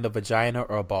anus and the vagina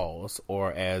or balls,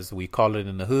 or as we call it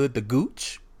in the hood, the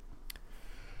gooch.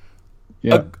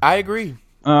 Yeah. I agree.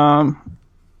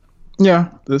 Yeah,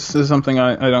 this is something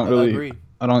I don't really agree.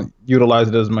 I don't utilize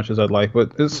it as much as I'd like,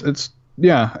 but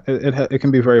it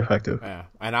can be very effective. Yeah.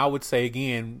 And I would say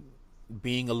again,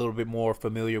 being a little bit more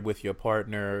familiar with your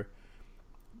partner,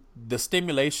 the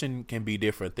stimulation can be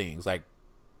different things. Like,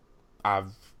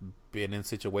 I've been in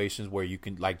situations where you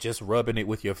can, like, just rubbing it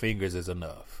with your fingers is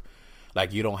enough.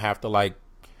 Like, you don't have to, like,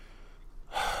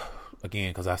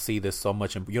 again, because I see this so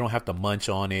much, you don't have to munch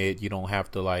on it. You don't have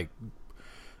to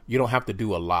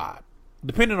do a lot,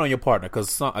 depending on your partner.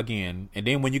 Because again, and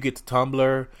then when you get to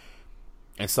Tumblr,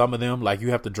 and some of them, like, you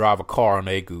have to drive a car on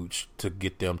a gooch to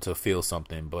get them to feel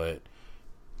something. But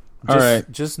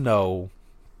just know,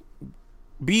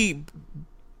 be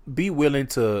willing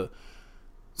to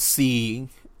see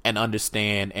and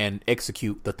understand and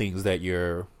execute the things that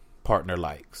your partner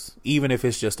likes, even if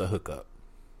it's just a hookup.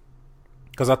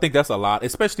 Because I think that's a lot,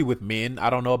 especially with men.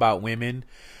 I don't know about women,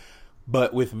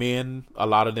 but with men, a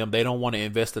lot of them, they don't want to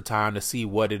invest the time to see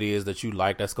what it is that you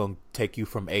like that's going to take you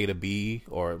from A to B,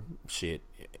 or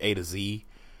A to Z,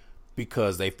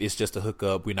 because it's just a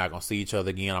hookup. We're not going to see each other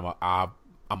again. I'm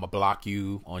going to block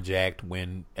you on Jacked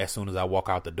as soon as I walk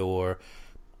out the door.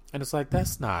 And it's like,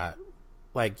 that's not,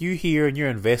 like, you here and you're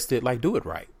invested, like, do it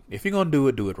right. If you're gonna do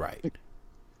it right.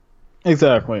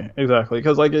 Exactly.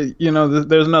 Because like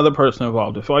there's another person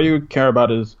involved. If all you care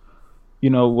about is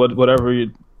whatever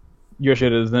your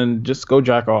shit is, then just go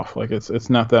jack off. Like it's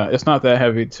not that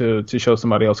heavy to show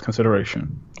somebody else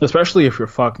consideration, especially if you're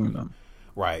fucking them.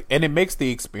 Right, and it makes the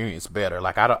experience better.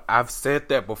 Like I've said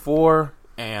that before,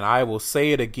 and I will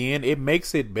say it again. It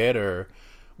makes it better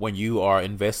when you are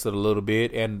invested a little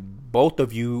bit, and both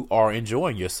of you are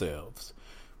enjoying yourselves.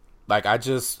 Like I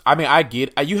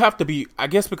get you have to be. I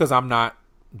guess because I'm not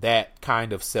that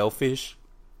kind of selfish,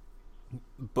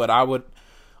 but I would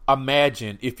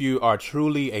imagine if you are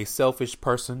truly a selfish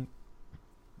person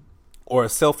or a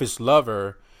selfish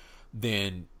lover,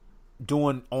 then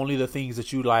doing only the things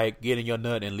that you like, getting your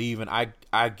nut and leaving,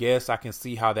 I guess I can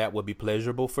see how that would be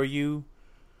pleasurable for you.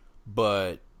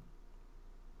 But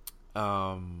no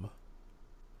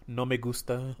me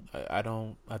gusta. I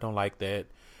don't like that.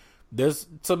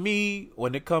 To me,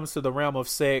 when it comes to the realm of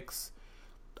sex,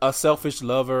 a selfish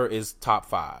lover is top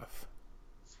 5.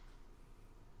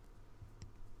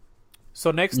 So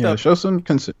next up, show some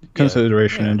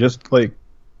consideration and just like,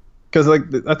 because like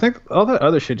I think all that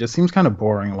other shit just seems kind of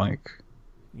boring. Like,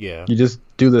 you just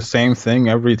do the same thing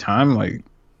every time. Like,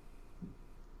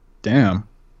 damn.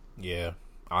 Yeah,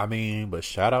 I mean, but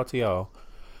shout out to y'all.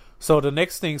 So the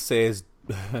next thing says.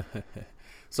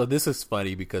 So this is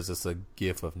funny because it's a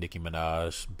gif of Nicki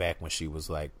Minaj back when she was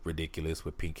like ridiculous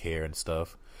with pink hair and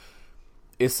stuff.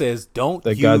 It says, "Don't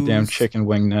use goddamn chicken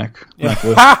wing necklace."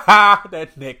 That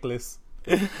necklace.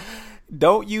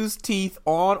 Don't use teeth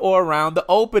on or around the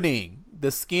opening.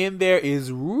 The skin there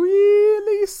is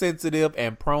really sensitive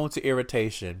and prone to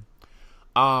irritation.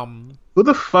 Who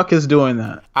the fuck is doing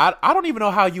that? I don't even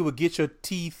know how you would get your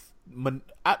teeth.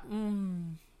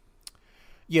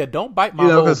 Yeah, don't bite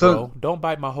my hole, bro. Don't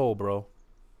bite my hole, bro.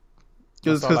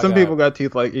 Because some people got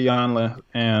teeth like Iyanla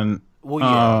and. Well,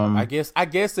 yeah. I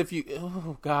guess if you.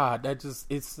 Oh God,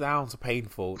 it sounds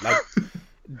painful. Like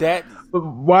that.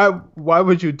 Why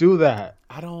would you do that?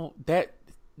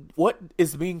 What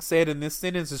is being said in this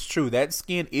sentence is true. That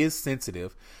skin is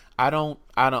sensitive. I don't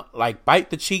like bite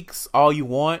the cheeks all you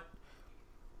want.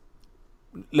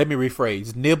 Let me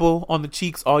rephrase. Nibble on the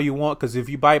cheeks all you want, because if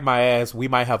you bite my ass, we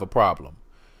might have a problem.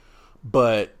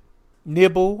 But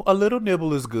a little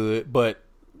nibble is good, but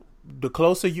the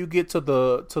closer you get to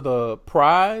the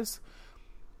prize,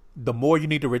 the more you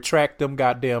need to retract them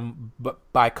goddamn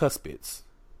bicuspids.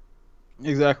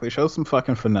 Exactly. Show some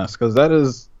fucking finesse, because that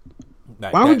is.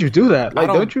 Why would you do that? Like,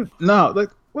 don't you? No, like,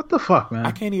 what the fuck, man?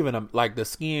 I can't even like the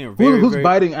skin. Who's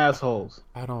biting assholes?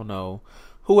 I don't know.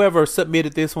 Whoever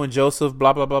submitted this one, Joseph,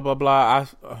 blah blah blah blah blah.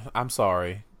 I'm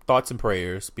sorry. Thoughts and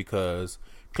prayers, because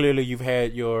clearly you've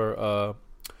had your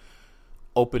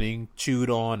opening chewed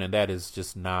on, and that is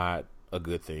just not a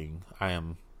good thing. I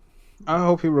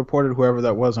hope he reported whoever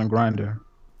that was on Grindr,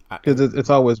 because it's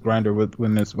always Grindr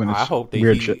when it's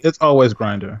weird shit. It's always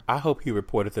Grindr. I hope he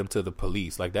reported them to the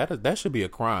police. Like that should be a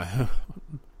crime.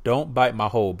 Don't bite my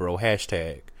hole, bro.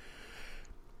 #.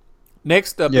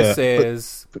 Next up, it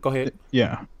says, go ahead.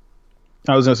 Yeah,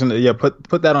 I was just gonna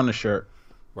put that on the shirt.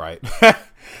 Right.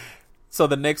 So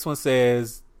the next one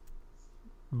says,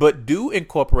 but do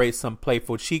incorporate some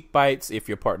playful cheek bites if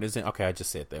your partner's in. Okay, I just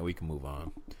said that. We can move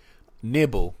on.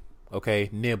 Nibble. Okay,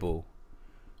 nibble.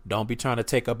 Don't be trying to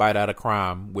take a bite out of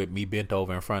crime with me bent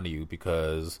over in front of you,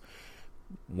 because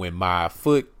when my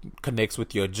foot connects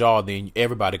with your jaw, then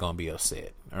everybody gonna be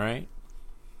upset. All right.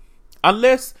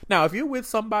 Unless, now, if you're with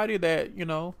somebody that,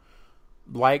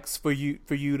 likes for you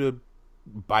to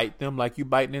bite them like you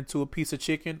biting into a piece of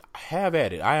chicken, have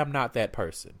at it. I am not that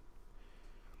person.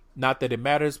 Not that it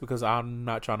matters, because I'm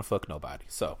not trying to fuck nobody.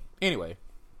 So, anyway.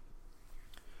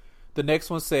 The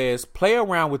next one says, play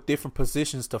around with different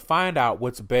positions to find out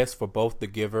what's best for both the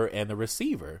giver and the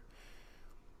receiver.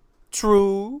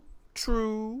 True.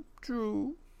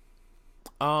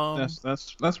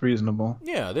 That's reasonable.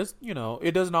 Yeah,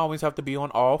 it doesn't always have to be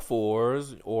on all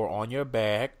fours or on your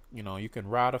back. You can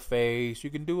ride a face. You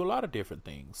can do a lot of different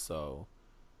things. So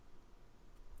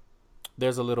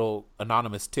there's a little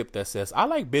anonymous tip that says, I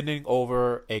like bending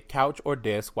over a couch or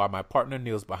desk while my partner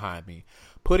kneels behind me.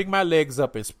 Putting my legs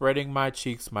up and spreading my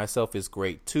cheeks myself is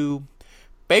great too.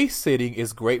 Face sitting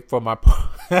is great for my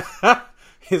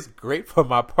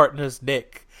partner's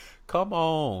neck. Come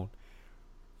on.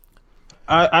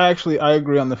 I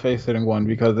agree on the face sitting one,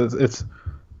 because it's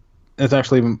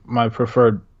actually my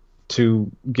preferred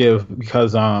to give,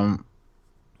 because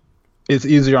it's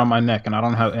easier on my neck and I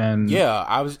don't have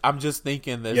I'm just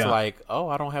thinking that's like,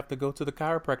 I don't have to go to the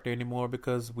chiropractor anymore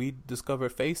because we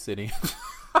discovered face sitting.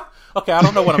 Okay, I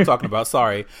don't know what I'm talking about.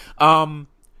 Sorry.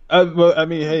 Well, I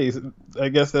mean, hey, I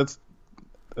guess that's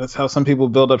how some people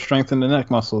build up strength in the neck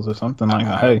muscles or something like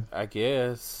that. Hey, I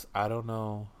guess. I don't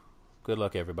know. Good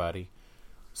luck, everybody.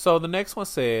 So the next one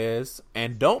says,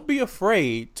 and don't be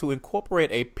afraid to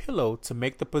incorporate a pillow to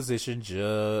make the position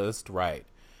just right.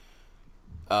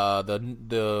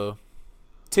 The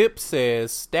tip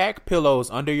says stack pillows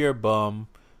under your bum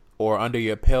or under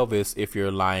your pelvis if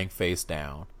you're lying face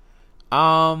down.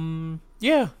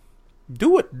 Yeah, do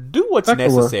what's that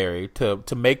could work. necessary to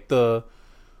make the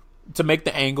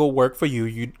angle work for you.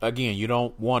 You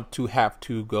don't want to have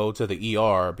to go to the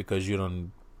ER because you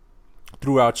done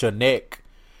threw out your neck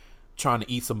trying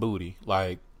to eat some booty.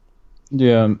 Like,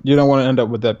 Yeah, you don't want to end up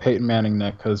with that Peyton Manning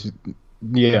neck because,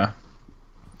 yeah,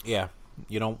 yeah,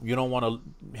 you don't want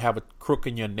to have a crook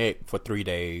in your neck for 3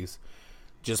 days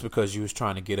just because you was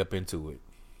trying to get up into it.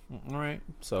 All right,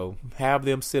 so have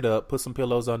them sit up, put some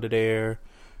pillows under there,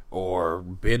 or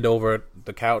bend over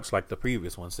the couch like the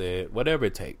previous one said. Whatever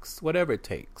it takes. Whatever it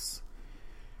takes.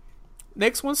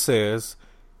 Next one says,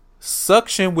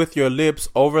 suction with your lips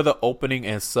over the opening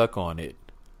and suck on it.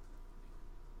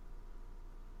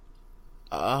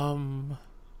 Um,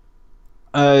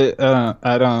 I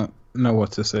don't know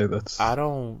what to say. I That's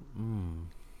don't.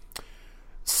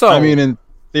 I mean, So, in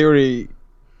theory,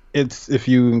 it's if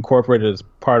you incorporate it as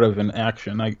part of an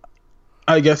action.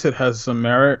 I guess it has some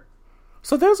merit.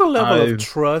 so there's a level of I've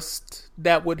trust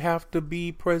that would have to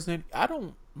be present. I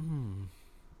don't.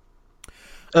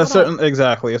 a I don't certain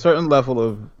exactly a certain level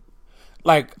of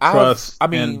like. trust I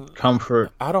and mean,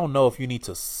 comfort I don't know if you need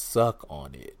to suck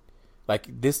on it.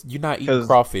 Like this, you're not eating because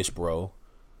crawfish, bro.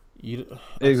 You.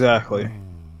 exactly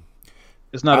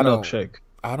it's not I a don't. milkshake.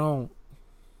 I don't.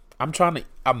 I'm trying to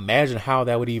imagine how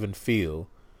that would even feel.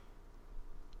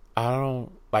 I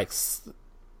don't like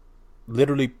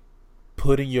literally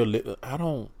putting your lip. I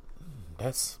don't.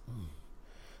 That's.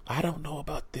 I don't know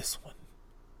about this one.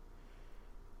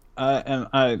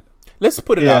 I Let's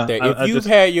put it out yeah there. If I you've just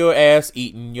had your ass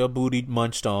eaten, your booty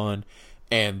munched on,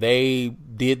 and they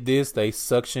did this, they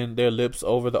suctioned their lips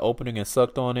over the opening and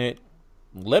sucked on it.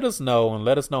 Let us know and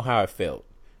let us know how it felt.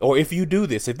 Or if you do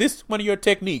this, if this is one of your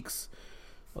techniques,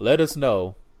 let us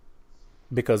know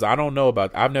because I don't know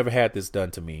about. I've never had this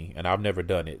done to me, and I've never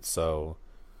done it, so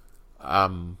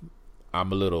I'm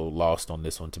I'm a little lost on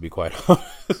this one, to be quite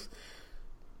honest.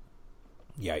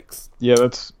 Yikes. yeah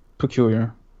that's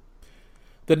peculiar.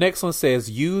 The next one says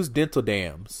use dental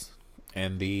dams.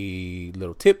 And the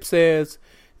little tip says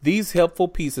these helpful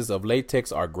pieces of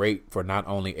latex are great for not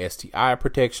only STI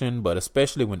protection, but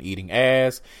especially when eating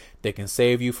ass. They can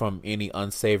save you from any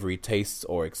unsavory tastes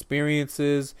or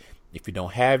experiences. If you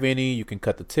don't have any, you can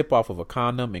cut the tip off of a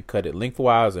condom and cut it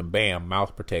lengthwise and bam,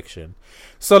 mouth protection.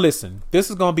 So listen, this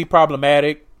is going to be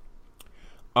problematic.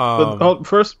 But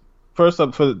first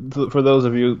up for those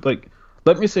of you like,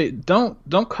 let me say, don't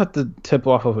cut the tip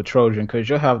off of a Trojan because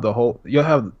you'll have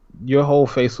your whole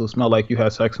face will smell like you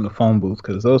had sex in a phone booth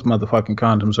because those motherfucking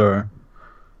condoms are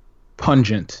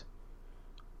pungent.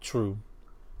 True.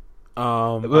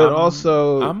 But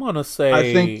also, I'm gonna say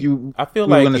I think I feel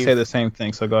we were like gonna say the same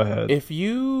thing. So go ahead. if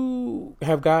you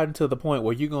have gotten to the point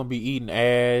where you're gonna be eating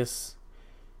ass,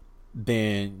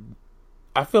 then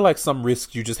I feel like some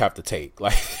risks you just have to take.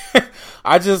 Like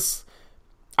I just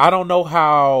I don't know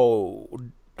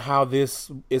how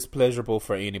this is pleasurable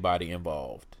for anybody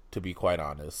involved, to be quite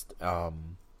honest.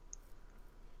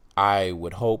 I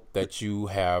would hope that you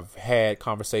have had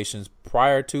conversations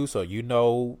prior to, so you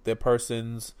know the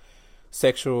person's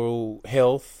sexual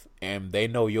health and they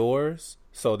know yours,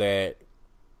 so that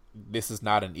this is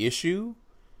not an issue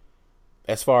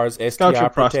as far as Scout STI your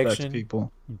prospects, protection.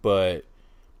 people. But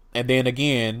and then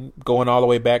again, going all the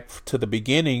way back to the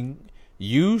beginning,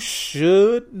 you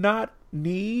should not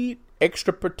need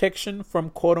extra protection from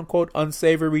quote unquote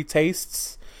unsavory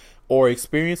tastes or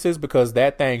experiences because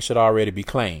that thing should already be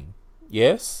claimed.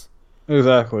 Yes?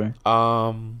 Exactly.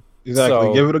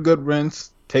 Exactly. Give So it a good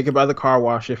rinse. Take it by the car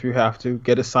wash if you have to.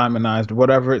 Get it simonized.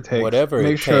 Whatever it takes. whatever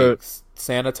Make it sure. takes,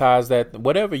 sanitize that,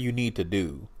 whatever you need to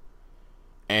do,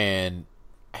 and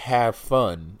have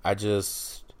fun. I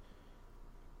just,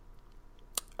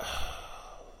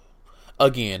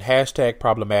 again, hashtag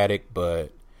problematic,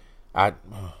 but I,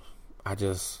 I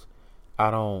just,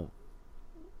 I don't,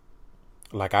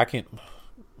 like, I can,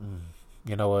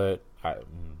 you know what?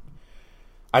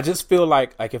 I just feel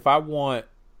like if I want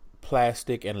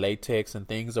plastic and latex and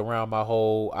things around my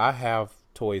hole, I have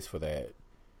toys for that.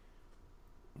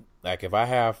 Like if I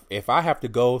have to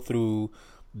go through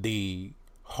the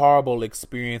horrible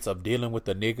experience of dealing with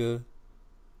a nigga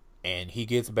and he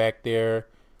gets back there,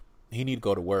 he need to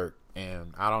go to work.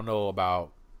 And I don't know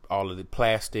about all of the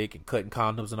plastic and cutting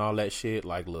condoms and all that shit.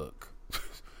 Like, look.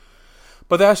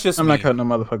 But that's just I'm me. not cutting no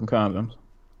motherfucking condoms.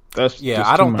 That's Yeah, just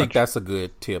I too don't much. think that's a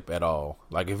good tip at all.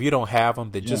 Like, if you don't have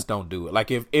them, then just don't do it.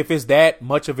 Like, if it's that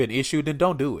much of an issue, then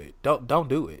don't do it. Don't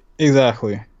do it.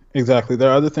 Exactly. There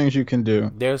are other things you can do.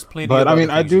 There's plenty. But of I other mean,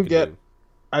 I things you do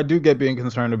can get being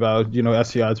concerned about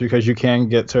STIs, because you can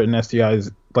get certain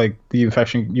STIs, like the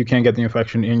infection. You can get the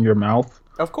infection in your mouth.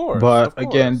 Of course. But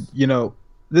again,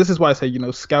 this is why I say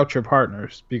scout your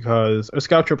partners or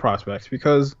scout your prospects,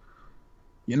 because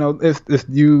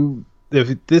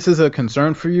if this is a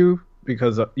concern for you,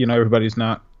 because everybody's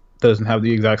doesn't have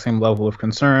the exact same level of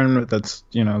concern. That's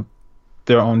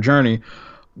their own journey.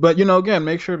 But again,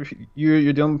 make sure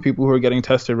you're dealing with people who are getting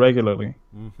tested regularly.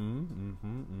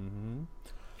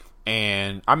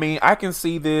 And I mean, I can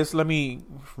see this. Let me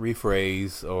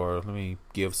rephrase, or let me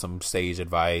give some sage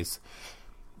advice.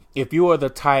 If you are the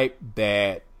type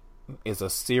that is a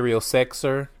serial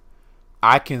sexer,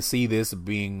 I can see this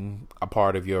being a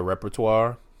part of your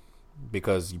repertoire,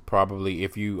 because you probably,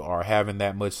 if you are having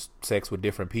that much sex with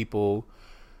different people,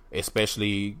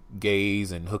 especially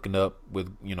gays, and hooking up with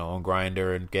on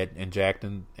Grindr and getting jacked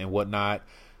and whatnot,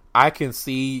 I can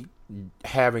see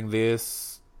having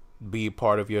this be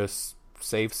part of your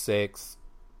safe sex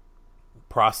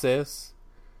process.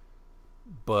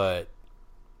 But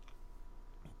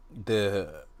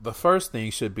the first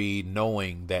thing should be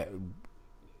knowing that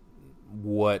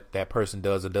what that person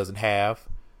does or doesn't have.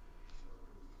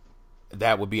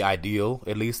 That would be ideal,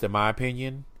 at least in my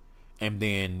opinion, and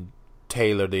then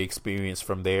tailor the experience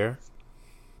from there.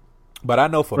 But I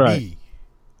know for me,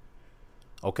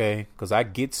 okay, because I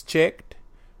gets checked,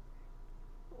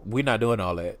 we're not doing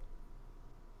all that.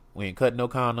 We ain't cutting no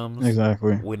condoms.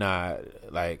 Exactly. We're not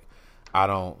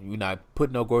you're not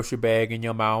putting no grocery bag in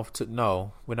your mouth.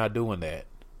 No, we're not doing that.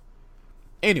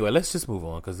 Anyway, let's just move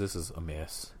on, because this is a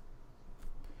mess.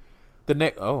 The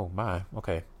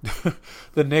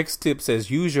next tip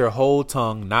says, use your whole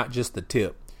tongue, not just the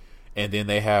tip. And then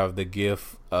they have the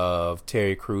gif of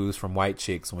Terry Crews from White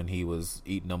Chicks when he was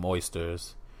eating them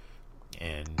oysters.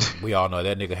 And we all know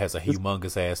that nigga has a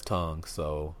humongous ass tongue.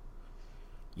 So,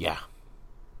 yeah.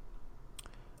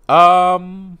 I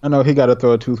know he got to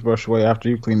throw a toothbrush away after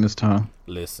you clean his tongue.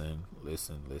 Listen.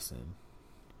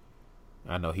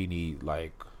 I know he need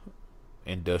like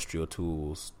industrial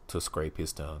tools to scrape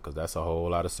his tongue, because that's a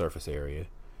whole lot of surface area.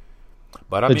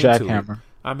 But I'm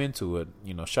into it.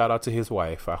 Shout out to his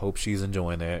wife. I hope she's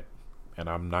enjoying that. And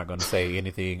I'm not going to say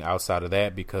anything outside of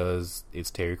that, because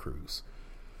it's Terry Crews.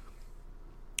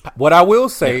 What I will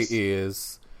say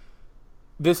is,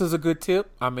 this is a good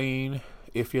tip. I mean,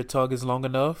 if your tongue is long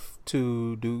enough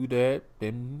to do that,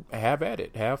 then have at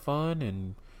it. Have fun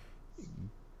and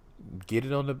get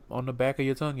it on the back of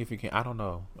your tongue if you can. I don't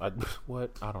know. I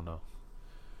don't know.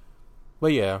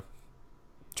 But yeah,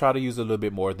 try to use a little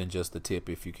bit more than just the tip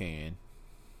if you can,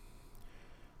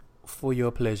 for your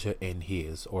pleasure and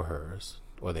his or hers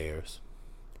or theirs.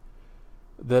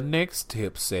 The next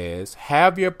tip says,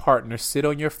 have your partner sit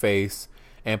on your face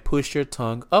and push your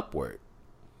tongue upward.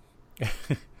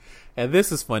 And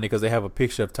this is funny because they have a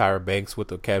picture of Tyra Banks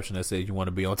with a caption that says, you want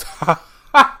to be on top.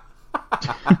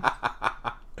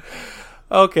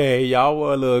 Okay, y'all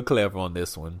were a little clever on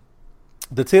this one.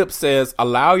 The tip says,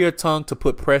 allow your tongue to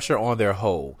put pressure on their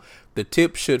hole. The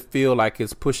tip should feel like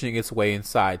it's pushing its way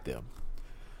inside them.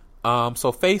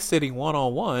 So face sitting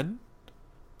one-on-one,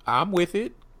 I'm with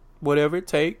it. Whatever it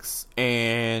takes.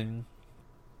 And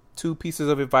two pieces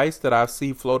of advice that I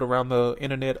see float around the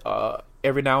internet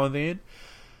every now and then,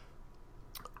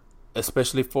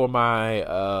 especially for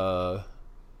my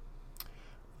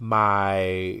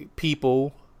my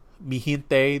people, mi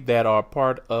gente, that are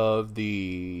part of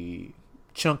the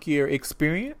chunkier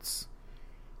experience.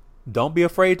 Don't be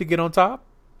afraid to get on top.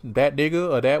 That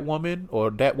nigga or that woman or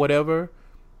that whatever,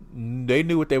 they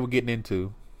knew what they were getting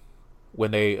into when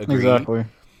they agreed. Exactly.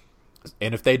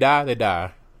 And if they die, they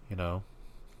die, So,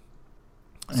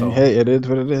 and hey, it is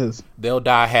what it is. They'll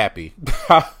die happy.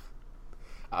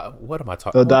 What am I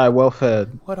talking? They'll die well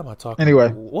fed. What am I talking?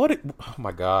 Anyway, oh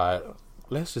my god.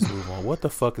 Let's just move on. What the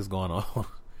fuck is going on?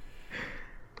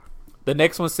 The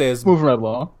next one says, moving right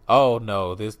along. Oh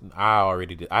no, I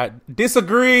already did. I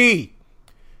disagree.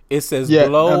 It says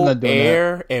blow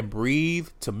air and breathe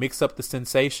to mix up the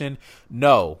sensation.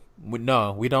 No, we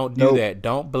don't do that.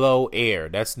 Don't blow air.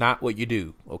 That's not what you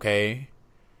do. Okay.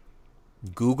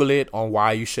 Google it on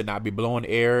why you should not be blowing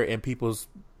air in people's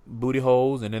booty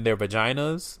holes and in their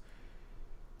vaginas.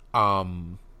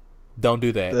 Don't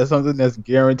do that. That's something that's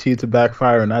guaranteed to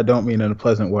backfire, and I don't mean in a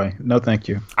pleasant way. No, thank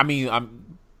you. I mean,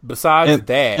 besides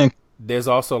that, There's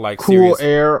also like Cool serious.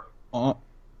 air.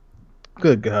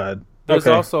 Good God. There's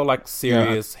Okay. also like Yeah.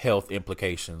 serious health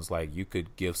implications. Like you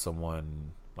could give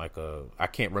someone like a. I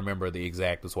can't remember the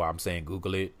exact. That's why I'm saying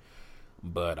Google it.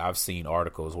 But I've seen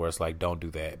articles where it's like, don't do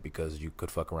that because you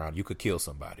could fuck around. You could kill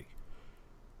somebody.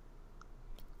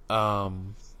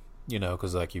 Um,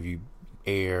 because like if you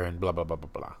air and blah blah blah blah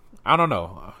blah. I don't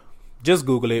know. Just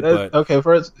Google it. But Okay.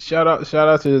 First, shout out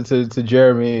to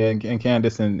Jeremy and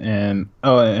Candace and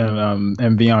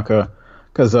Bianca,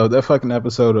 because that fucking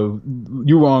episode of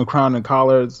you were on Crown and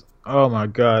Collards. Oh my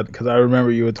God! Because I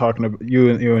remember you were talking about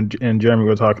you and Jeremy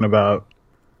were talking about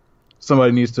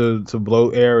somebody needs to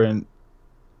blow air and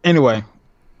anyway,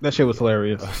 that shit was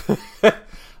hilarious.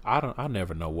 I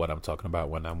never know what I'm talking about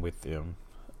when I'm with them.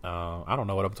 I don't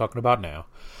know what I'm talking about now.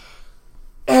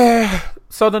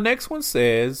 So the next one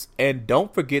says, and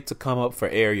don't forget to come up for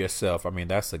air yourself. I mean,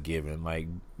 that's a given. Like,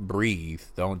 breathe.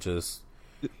 Don't just,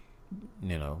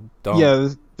 don't. Yeah,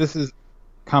 this is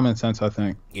common sense, I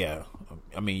think. Yeah.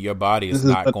 I mean, your body is This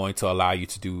is not going to allow you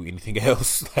to do anything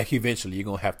else. Like, eventually, you're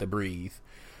going to have to breathe.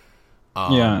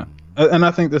 Yeah, and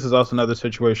I think this is also another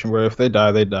situation where if they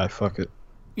die, they die. Fuck it.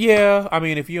 Yeah. I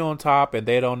mean, if you're on top and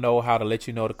they don't know how to let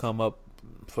you know to come up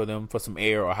for them for some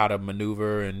air or how to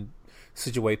maneuver and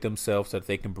situate themselves so that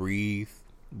they can breathe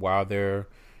while they're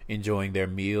enjoying their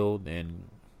meal, then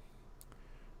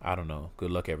I don't know.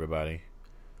 Good luck, everybody.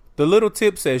 The little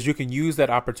tip says you can use that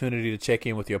opportunity to check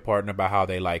in with your partner about how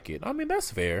they like it. I mean,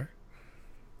 that's fair.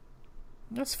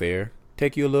 That's fair.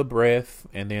 Take you a little breath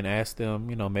and then ask them,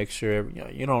 make sure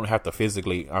you don't have to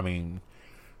physically,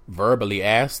 verbally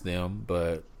ask them,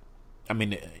 but I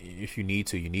mean, if you need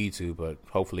to, you need to, but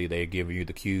hopefully they're giving you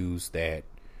the cues that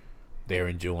they're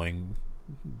enjoying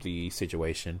the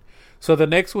situation. So the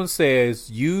next one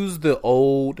says, use the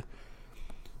old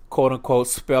quote unquote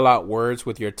spell out words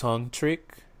with your tongue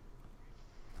trick.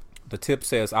 The tip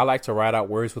says, I like to write out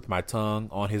words with my tongue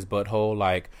on his butthole,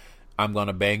 like, I'm going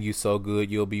to bang you so good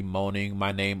you'll be moaning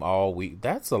my name all week.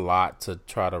 That's a lot to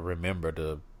try to remember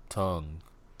the tongue.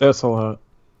 That's a lot.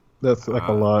 That's like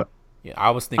a lot. Yeah,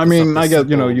 I was thinking. I mean, I guess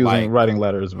using like, writing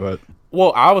letters, but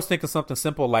I was thinking something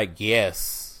simple like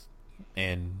yes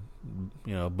and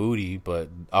booty, but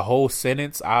a whole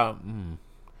sentence, I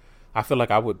feel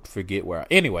like I would forget where.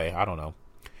 Anyway, I don't know.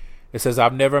 It says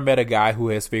I've never met a guy who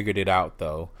has figured it out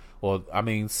though. Well, I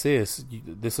mean, sis,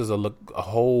 this is a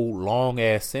whole long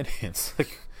ass sentence.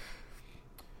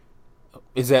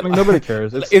 Is that nobody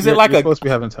cares? Is it like you're supposed to be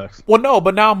having sex? Well, no,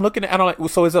 but now I'm looking at. I don't like.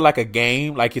 So is it like a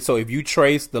game? Like, so if you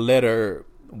trace the letter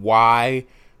Y,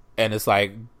 and it's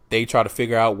like they try to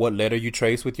figure out what letter you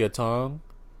trace with your tongue.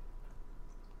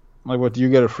 Like, what, do you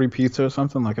get a free pizza or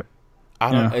something? Like,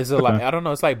 I don't. Is it like, I don't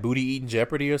know? It's like booty eating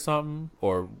Jeopardy or something,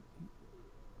 or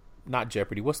not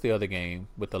Jeopardy. What's the other game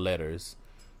with the letters?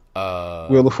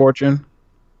 Wheel of Fortune.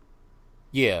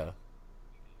 Yeah.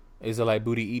 Is it like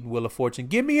booty eating Wheel of Fortune?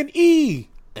 Give me an E,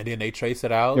 and then they trace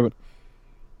it out. Yeah, but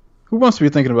who wants to be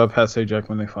thinking about Pat Sajak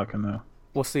when they fucking know?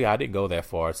 Well, see, I didn't go that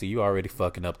far. See, you already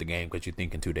fucking up the game because you're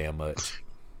thinking too damn much.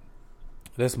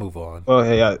 Let's move on. Well,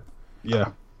 hey,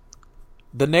 yeah.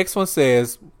 The next one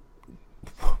says,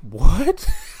 what?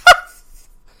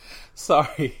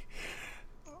 Sorry.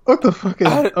 What the fuck is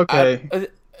okay?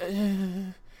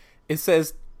 It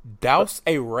says, douse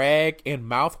a rag in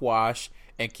mouthwash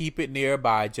and keep it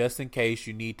nearby just in case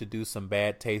you need to do some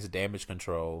bad taste damage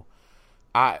control.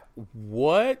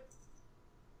 What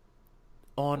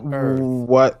on earth?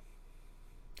 What?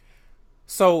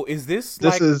 So is this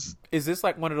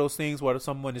like one of those things where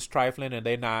someone is trifling and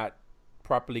they're not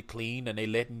properly clean and they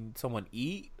letting someone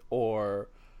eat? Or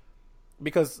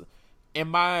because in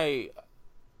my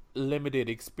limited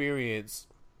experience,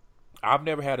 I've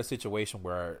never had a situation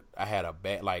where I had a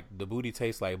bad, like, the booty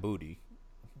tastes like booty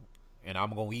and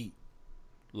I'm gonna eat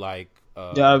like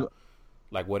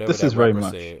like whatever this that is very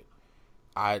rapper much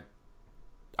said.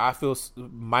 I feel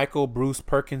Michael Bruce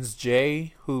Perkins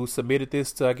J, who submitted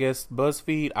this to, I guess,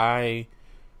 BuzzFeed, I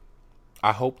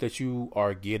hope that you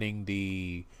are getting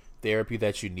the therapy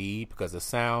that you need, because it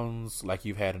sounds like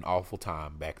you've had an awful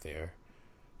time back there.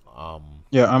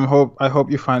 Yeah, I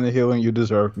hope you find the healing you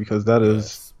deserve, because that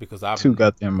is because I've too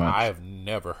goddamn much. I have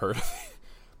never heard of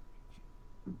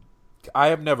it. I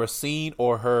have never seen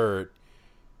or heard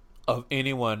of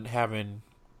anyone having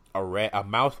a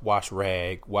mouthwash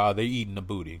rag while they're eating the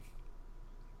booty.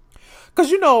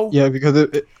 Because yeah, because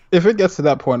if it gets to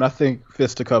that point, I think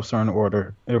fisticuffs are in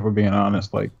order. If we're being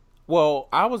honest, like. Well,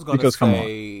 I was gonna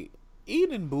say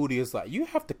eating booty is like you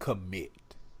have to commit,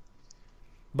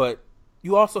 but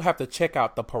you also have to check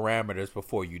out the parameters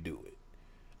before you do it.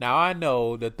 Now I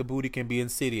know that the booty can be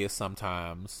insidious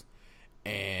sometimes,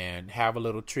 and have a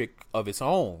little trick of its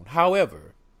own.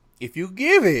 However, if you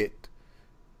give it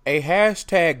a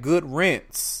hashtag good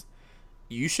rinse,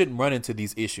 you shouldn't run into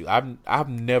these issues. I've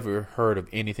never heard of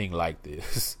anything like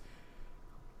this.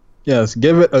 Yes,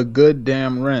 give it a good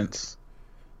damn rinse.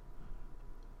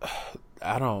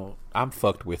 I'm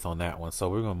fucked with on that one, so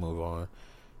we're gonna move on.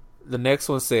 The next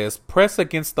one says press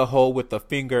against the hole with the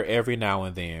finger every now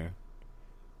and then.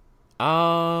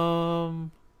 And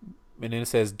then it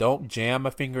says don't jam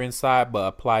a finger inside, but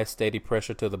apply steady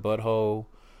pressure to the butthole.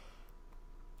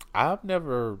 I've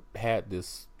never had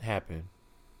this happen,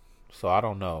 so I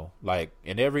don't know. Like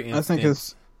in every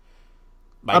instance,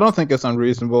 I don't think it's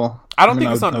unreasonable. I don't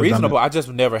think it's unreasonable. I just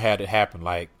never had it happen.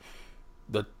 Like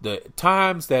the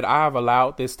times that I've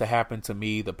allowed this to happen to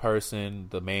me, the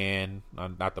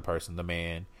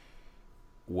man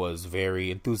was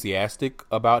very enthusiastic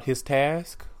about his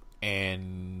task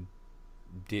and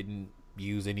didn't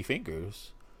use any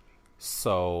fingers.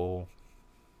 So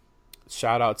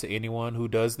shout out to anyone who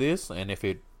does this, and if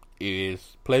it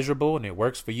is pleasurable and it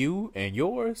works for you and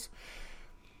yours,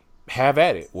 have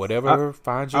at it. Whatever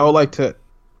finds you. I would like to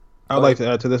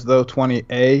add to this though,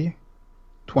 20A.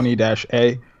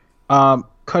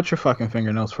 Cut your fucking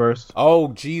fingernails first.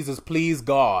 Oh Jesus, please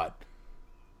God.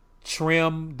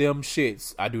 Trim them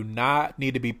shits. I do not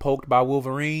need to be poked by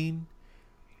Wolverine.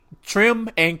 Trim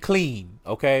and clean,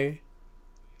 okay?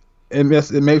 And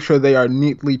make sure they are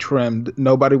neatly trimmed.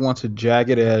 Nobody wants a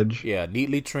jagged edge. Yeah,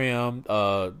 neatly trimmed.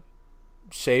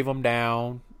 Shave them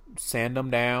down, sand them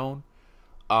down,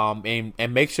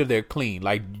 and make sure they're clean.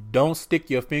 Like, don't stick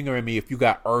your finger in me if you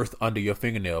got earth under your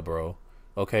fingernail, bro.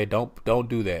 Okay, don't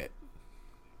do that.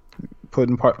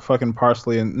 Putting fucking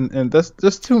parsley and that's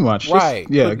just too much. Right?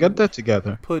 Get that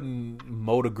together. Putting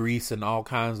motor grease and all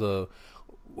kinds of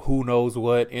who knows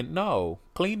what, and no,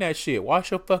 clean that shit.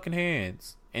 Wash your fucking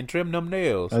hands and trim them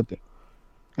nails.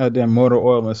 Goddamn motor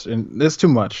oil, and that's too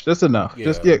much. That's enough. Yeah,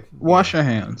 just wash your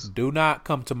hands. Do not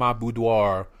come to my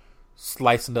boudoir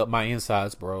slicing up my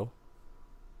insides, bro.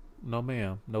 No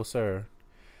ma'am, no sir.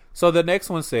 So the next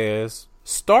one says,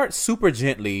 start super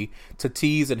gently to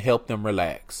tease and help them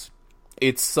relax.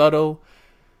 It's subtle.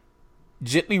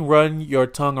 Gently run your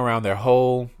tongue around their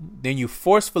hole. Then you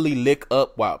forcefully lick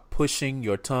up while pushing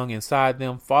your tongue inside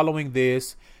them. Following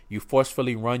this, you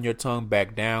forcefully run your tongue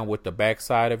back down with the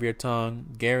backside of your tongue.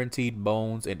 Guaranteed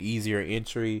bones and easier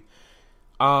entry.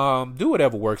 Do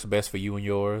whatever works best for you and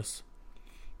yours.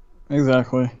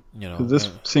 Exactly. You know,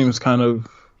 this seems kind of.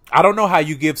 I don't know how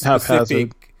you give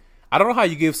haphazard. I don't know how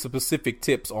you give specific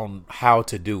tips on how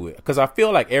to do it, because I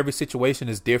feel like every situation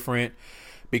is different,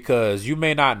 because you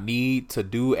may not need to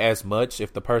do as much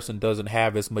if the person doesn't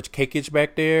have as much cakeage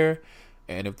back there,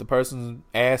 and if the person's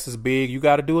ass is big, you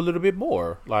got to do a little bit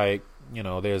more. Like, you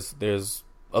know, there's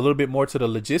a little bit more to the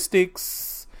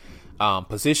logistics.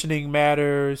 Positioning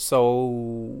matters,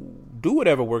 so do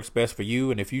whatever works best for you,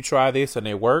 and if you try this and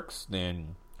it works,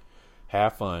 then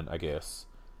have fun, I guess.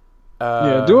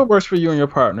 Do what works for you and your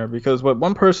partner, because what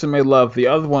one person may love, the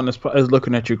other one is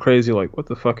looking at you crazy like, what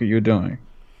the fuck are you doing?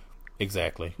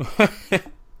 Exactly.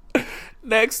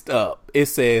 Next up, it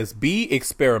says, be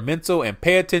experimental and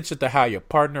pay attention to how your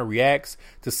partner reacts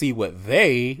to see what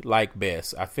they like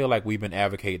best. I feel like we've been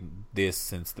advocating this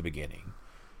since the beginning.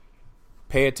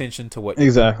 Pay attention to what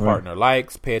your partner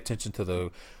likes. Pay attention to the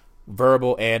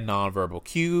verbal and nonverbal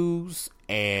cues,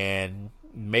 and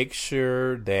make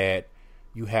sure that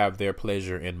you have their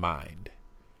pleasure in mind.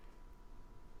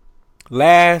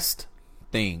 Last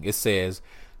thing, it says,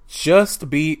 just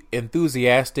be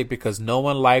enthusiastic, because no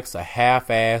one likes a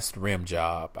half-assed rim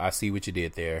job. I see what you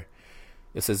did there.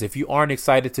 It says, if you aren't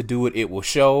excited to do it, it will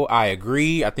show. I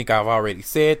agree. I think I've already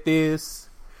said this.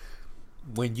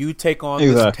 When you take on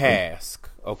this task,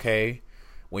 okay,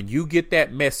 when you get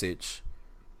that message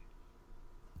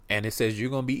and it says you're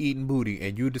going to be eating booty,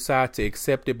 and you decide to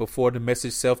accept it before the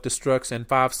message self-destructs in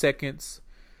 5 seconds,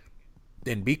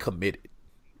 then be committed.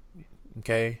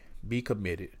 Okay? Be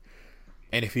committed.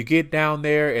 And if you get down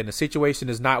there and the situation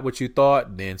is not what you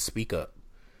thought, then speak up.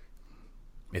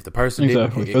 If the person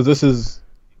exactly, because this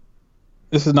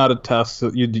is not a test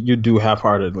that you do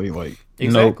half-heartedly, like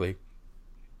exactly.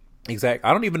 Exactly.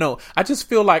 I don't even know. I just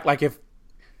feel like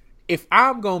if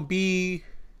I'm gonna be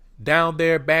down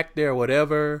there, back there,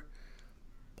 whatever.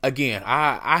 Again,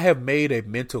 I have made a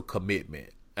mental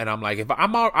commitment, and I'm like, if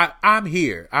I'm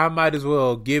here, I might as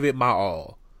well give it my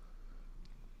all.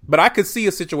 But I could see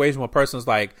a situation where a person's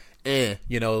like,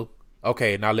 you know,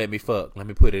 okay, now let me fuck, let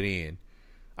me put it in.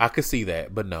 I could see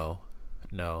that, but no.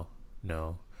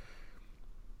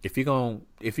 If you're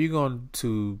going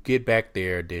to get back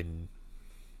there, then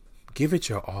give it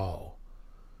your all.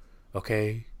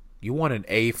 Okay? You want an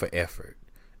A for effort.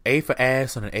 A for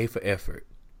ass and an A for effort.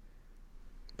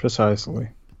 Precisely.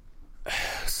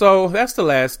 So that's the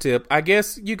last tip. I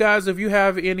guess you guys, if you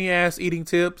have any ass eating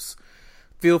tips,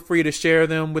 feel free to share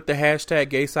them with the hashtag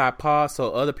GaySidePod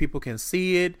so other people can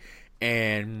see it.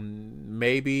 And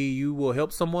maybe you will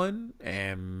help someone,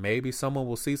 and maybe someone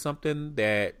will see something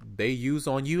that they use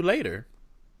on you later.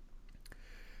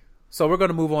 So we're going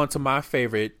to move on to my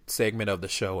favorite segment of the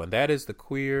show, and that is the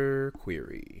Queer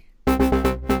Query.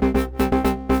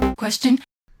 Question.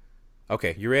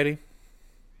 Okay, you ready?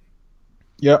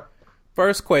 Yep.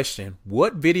 First question.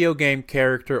 What video game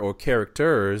character or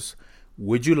characters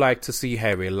would you like to see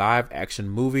have a live action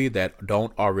movie that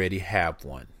don't already have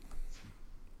one?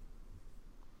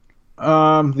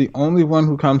 The only one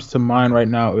who comes to mind right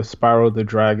now is Spyro the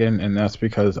Dragon, and that's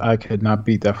because I could not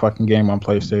beat that fucking game on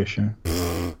PlayStation.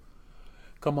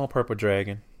 Come on, Purple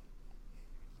Dragon.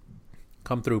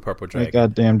 Come through, Purple Dragon. That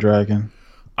goddamn dragon.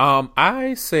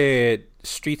 I said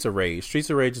Streets of Rage.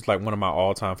 Streets of Rage is like one of my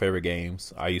all-time favorite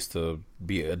games. I used to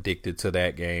be addicted to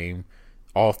that game.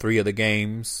 All three of the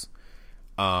games.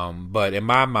 But in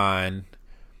my mind,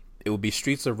 it would be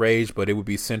Streets of Rage, but it would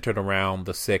be centered around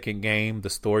the second game, the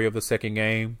story of the second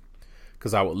game.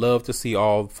 Because I would love to see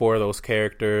all four of those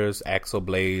characters, Axel,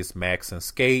 Blaze, Max, and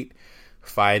Skate,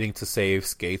 fighting to save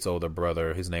Skate's older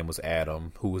brother. His name was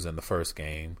Adam, who was in the first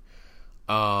game.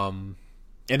 And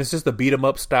it's just a beat 'em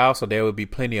up style, so there would be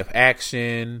plenty of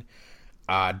action.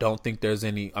 I don't think there's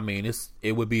any. I mean,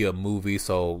 it would be a movie,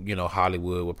 so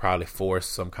Hollywood would probably force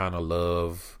some kind of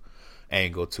love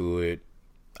angle to it.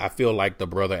 I feel like the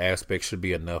brother aspect should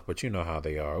be enough, but you know how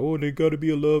they are. Oh, they gotta be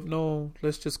a love. No,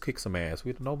 let's just kick some ass.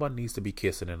 Nobody needs to be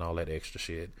kissing and all that extra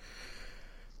shit.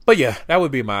 But yeah, that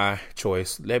would be my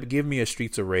choice. Give me a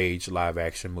Streets of Rage live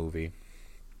action movie.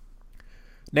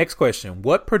 Next question.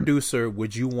 What producer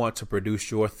would you want to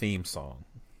produce your theme song?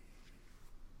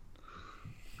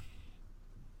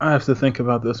 I have to think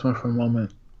about this one for a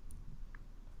moment.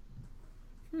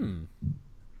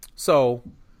 So,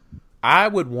 I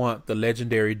would want the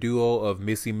legendary duo of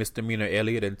Missy Misdemeanor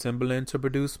Elliott and Timbaland to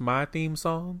produce my theme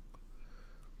song.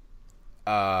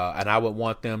 And I would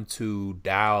want them to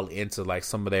dial into like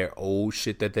some of their old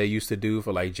shit that they used to do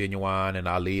for like Genuine and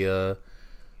Aaliyah.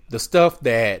 The stuff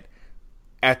that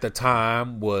at the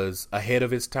time was ahead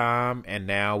of its time, and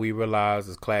now we realize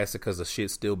it's classic because the shit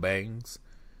still bangs.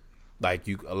 Like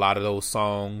a lot of those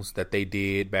songs that they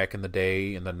did back in the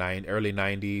day in the early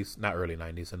 90s, not early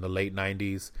 90s, in the late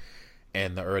 90s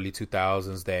and the early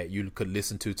 2000s that you could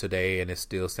listen to today and it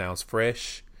still sounds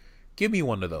fresh. Give me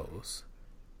one of those.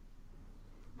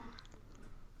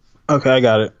 Okay, I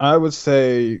got it. I would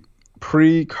say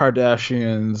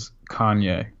pre-Kardashians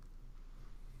Kanye.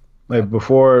 Like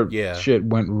before shit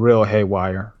went real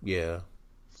haywire. Yeah.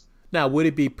 Now, would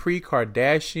it be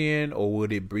pre-Kardashian or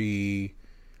would it be,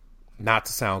 not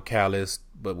to sound callous,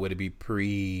 but would it be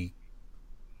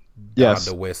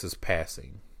Donda West's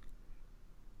passing?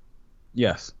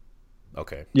 Yes.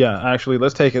 Okay. Yeah, actually,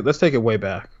 let's take it way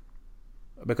back.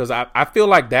 Because I feel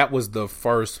like that was the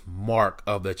first mark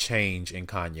of the change in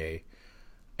Kanye.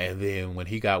 And then when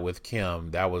he got with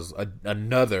Kim, that was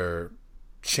another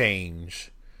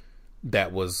change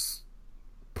that was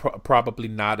probably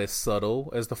not as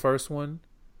subtle as the first one.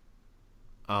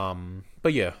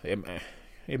 But yeah,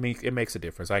 it makes a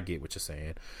difference. I get what you're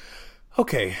saying.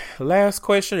 Okay, last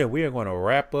question, and we are going to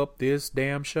wrap up this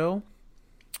damn show.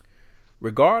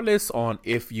 Regardless on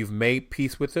if you've made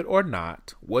peace with it or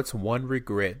not, what's one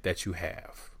regret that you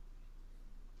have?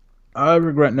 I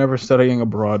regret never studying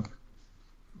abroad.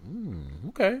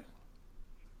 Okay.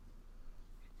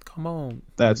 Come on.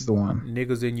 That's the one.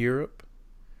 Niggas in Europe.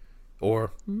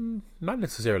 Or not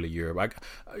necessarily Europe. I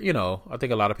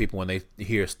think a lot of people, when they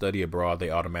hear study abroad,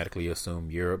 they automatically assume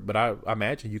Europe. But I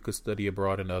imagine you could study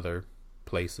abroad in other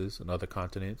places, in other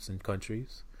continents and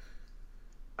countries.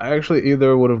 I actually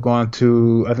either would have gone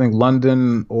to, I think,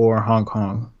 London or Hong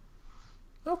Kong.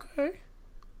 Okay.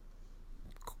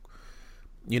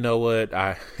 You know what?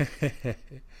 I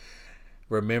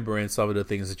remembering some of the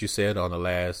things that you said on the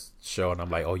last show, and I'm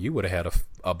like, oh, you would have had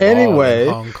a ball in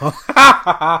Hong Kong.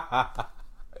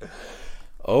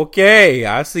 Okay,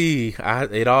 I see.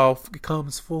 It all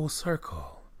comes full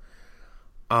circle.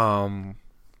 Well,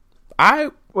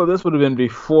 this would have been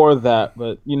before that,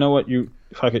 but you know what?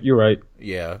 Fuck it, you're right.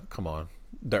 Yeah, come on.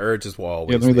 The urges will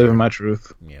always. Yeah, let me live in my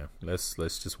truth. Yeah, let's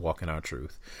just walk in our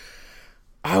truth.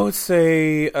 I would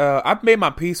say I've made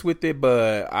my peace with it,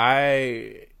 but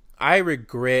I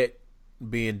regret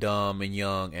being dumb and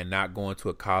young and not going to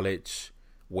a college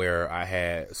where I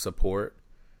had support.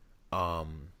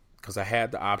 because I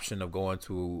had the option of going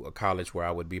to a college where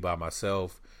I would be by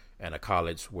myself and a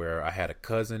college where I had a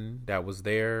cousin that was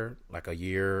there, like a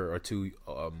year or two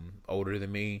older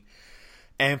than me.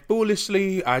 And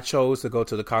foolishly, I chose to go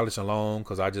to the college alone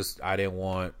because I didn't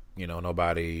want,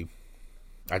 nobody.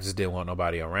 I just didn't want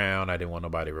nobody around. I didn't want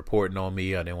nobody reporting on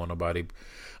me. I didn't want nobody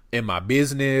in my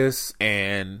business.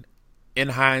 And in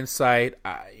hindsight,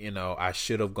 I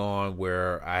should have gone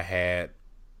where I had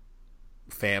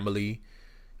family.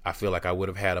 I feel like I would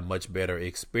have had a much better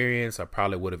experience. I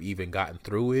probably would have even gotten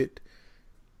through it.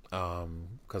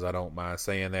 Because I don't mind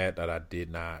saying that I did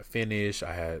not finish.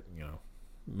 I had,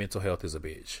 mental health is a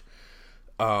bitch.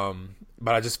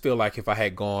 But I just feel like if I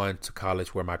had gone to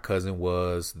college where my cousin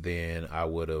was, then I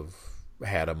would have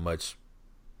had a much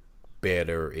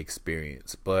better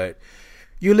experience. But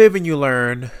you live and you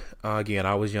learn. Again,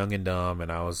 I was young and dumb,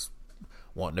 and I was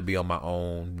wanting to be on my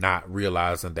own, not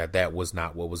realizing that was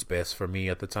not what was best for me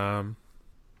at the time.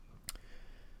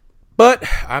 But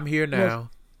I'm here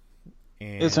now.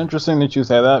 And it's interesting that you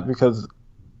say that because,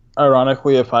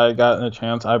 ironically, if I had gotten a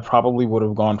chance, I probably would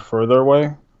have gone further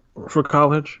away for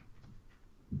college.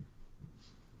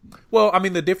 Well, I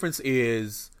mean, the difference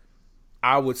is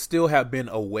I would still have been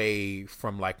away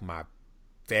from like my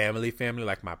family,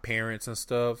 like my parents and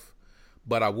stuff,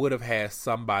 but I would have had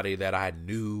somebody that I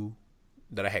knew,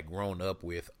 that I had grown up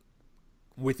with,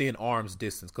 within arm's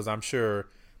distance, because I'm sure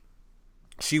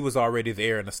she was already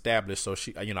there and established. So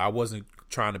she, I wasn't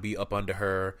trying to be up under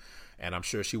her, and I'm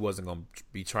sure she wasn't going to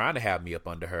be trying to have me up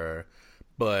under her.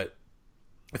 But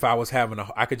if I was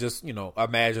I could just,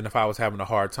 imagine if I was having a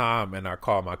hard time and I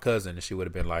called my cousin, and she would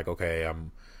have been like, okay,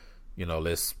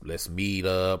 let's meet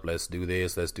up, let's do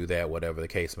this, let's do that, whatever the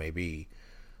case may be.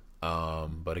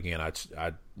 But again, I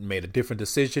made a different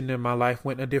decision and my life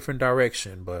went in a different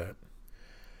direction, but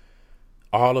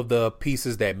all of the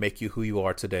pieces that make you who you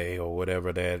are today, or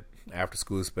whatever that after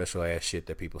school special ass shit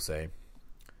that people say.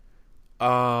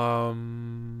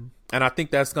 And I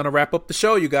think that's going to wrap up the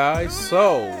show, you guys.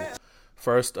 So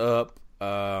first up,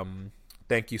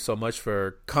 thank you so much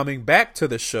for coming back to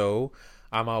the show.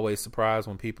 I'm always surprised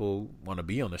when people want to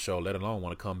be on the show, let alone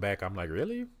want to come back. I'm like,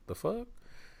 really? The fuck?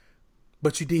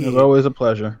 But you did. It's always a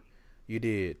pleasure. You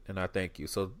did, and I thank you.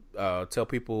 So tell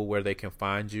people where they can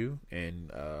find you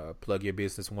and plug your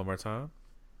business one more time.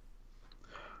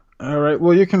 All right.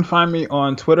 Well, you can find me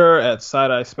on Twitter at Side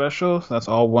Eye Special. That's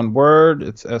all one word.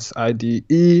 It's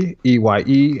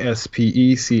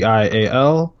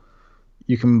SIDEEYESPECIAL.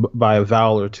 You can buy a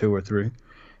vowel or two or three.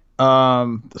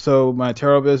 So my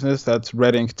tarot business, that's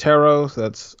Red Ink Tarot. So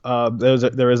that's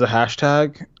there is a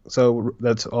hashtag. So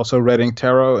that's also Red Ink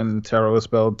Tarot, and tarot is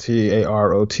spelled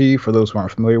TAROT for those who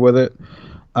aren't familiar with it.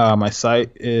 My site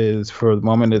is, for the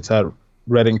moment, it's at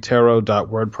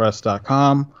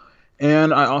redinktarot.wordpress.com.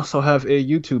 And I also have a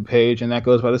YouTube page, and that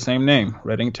goes by the same name,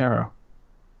 Red Ink Tarot.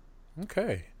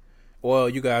 Okay. Well,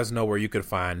 you guys know where you can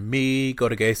find me. Go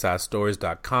to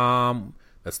gaysidestories.com.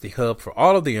 That's the hub for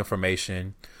all of the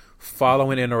information. Follow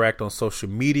and interact on social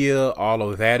media. All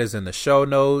of that is in the show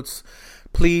notes.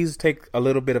 Please take a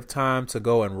little bit of time to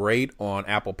go and rate on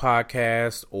Apple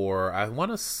Podcasts, or I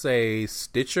want to say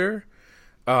Stitcher.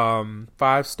 5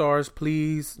 stars,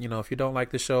 please. If you don't like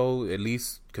the show, at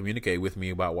least communicate with me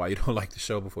about why you don't like the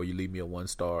show before you leave me a 1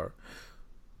 star.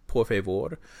 Por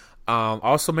favor.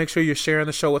 Also, make sure you're sharing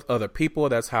the show with other people.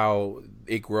 That's how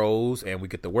it grows and we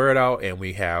get the word out, and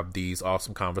we have these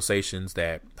awesome conversations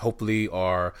that hopefully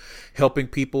are helping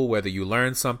people, whether you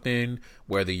learn something,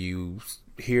 whether you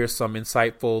hear some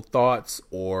insightful thoughts,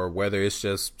 or whether it's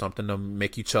just something to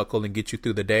make you chuckle and get you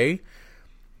through the day.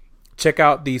 Check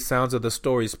out the Sounds of the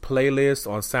Stories playlist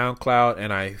on SoundCloud,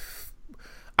 and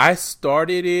I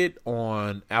started it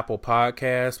on Apple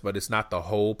Podcasts, but it's not the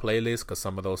whole playlist because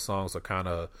some of those songs are kind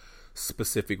of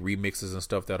specific remixes and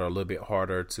stuff that are a little bit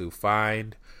harder to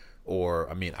find. Or,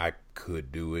 I mean, I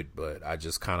could do it, but I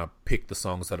just kind of picked the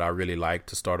songs that I really like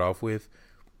to start off with.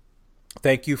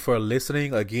 Thank you for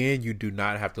listening. Again, you do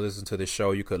not have to listen to this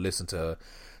show. You could listen to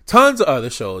tons of other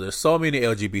shows. There's so many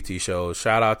LGBT shows.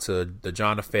 Shout out to The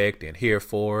John Effect and Here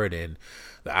For It and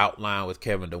The Outline with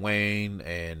Kevin Duane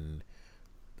and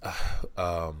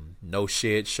No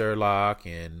Shit Sherlock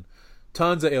and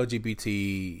tons of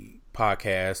LGBT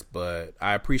podcasts. But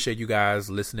I appreciate you guys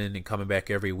listening and coming back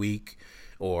every week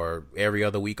or every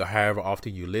other week or however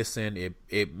often you listen.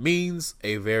 It means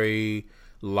a very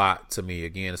lot to me,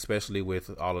 again, especially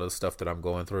with all of the stuff that I'm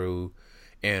going through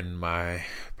in my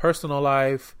personal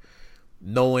life,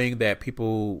 knowing that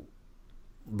people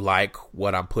like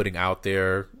what I'm putting out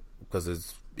there, because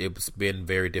it's been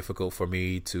very difficult for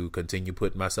me to continue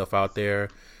putting myself out there.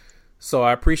 So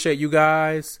I appreciate you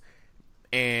guys.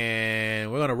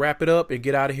 And we're going to wrap it up and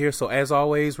get out of here. So as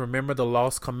always, remember the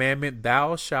lost commandment,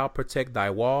 thou shalt protect thy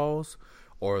walls,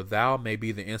 or thou may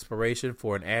be the inspiration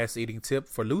for an ass-eating tip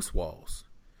for loose walls.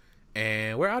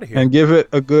 And we're out of here. And give it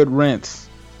a good rinse.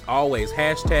 Always,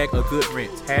 hashtag a good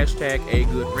rinse. Hashtag a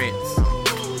good rinse.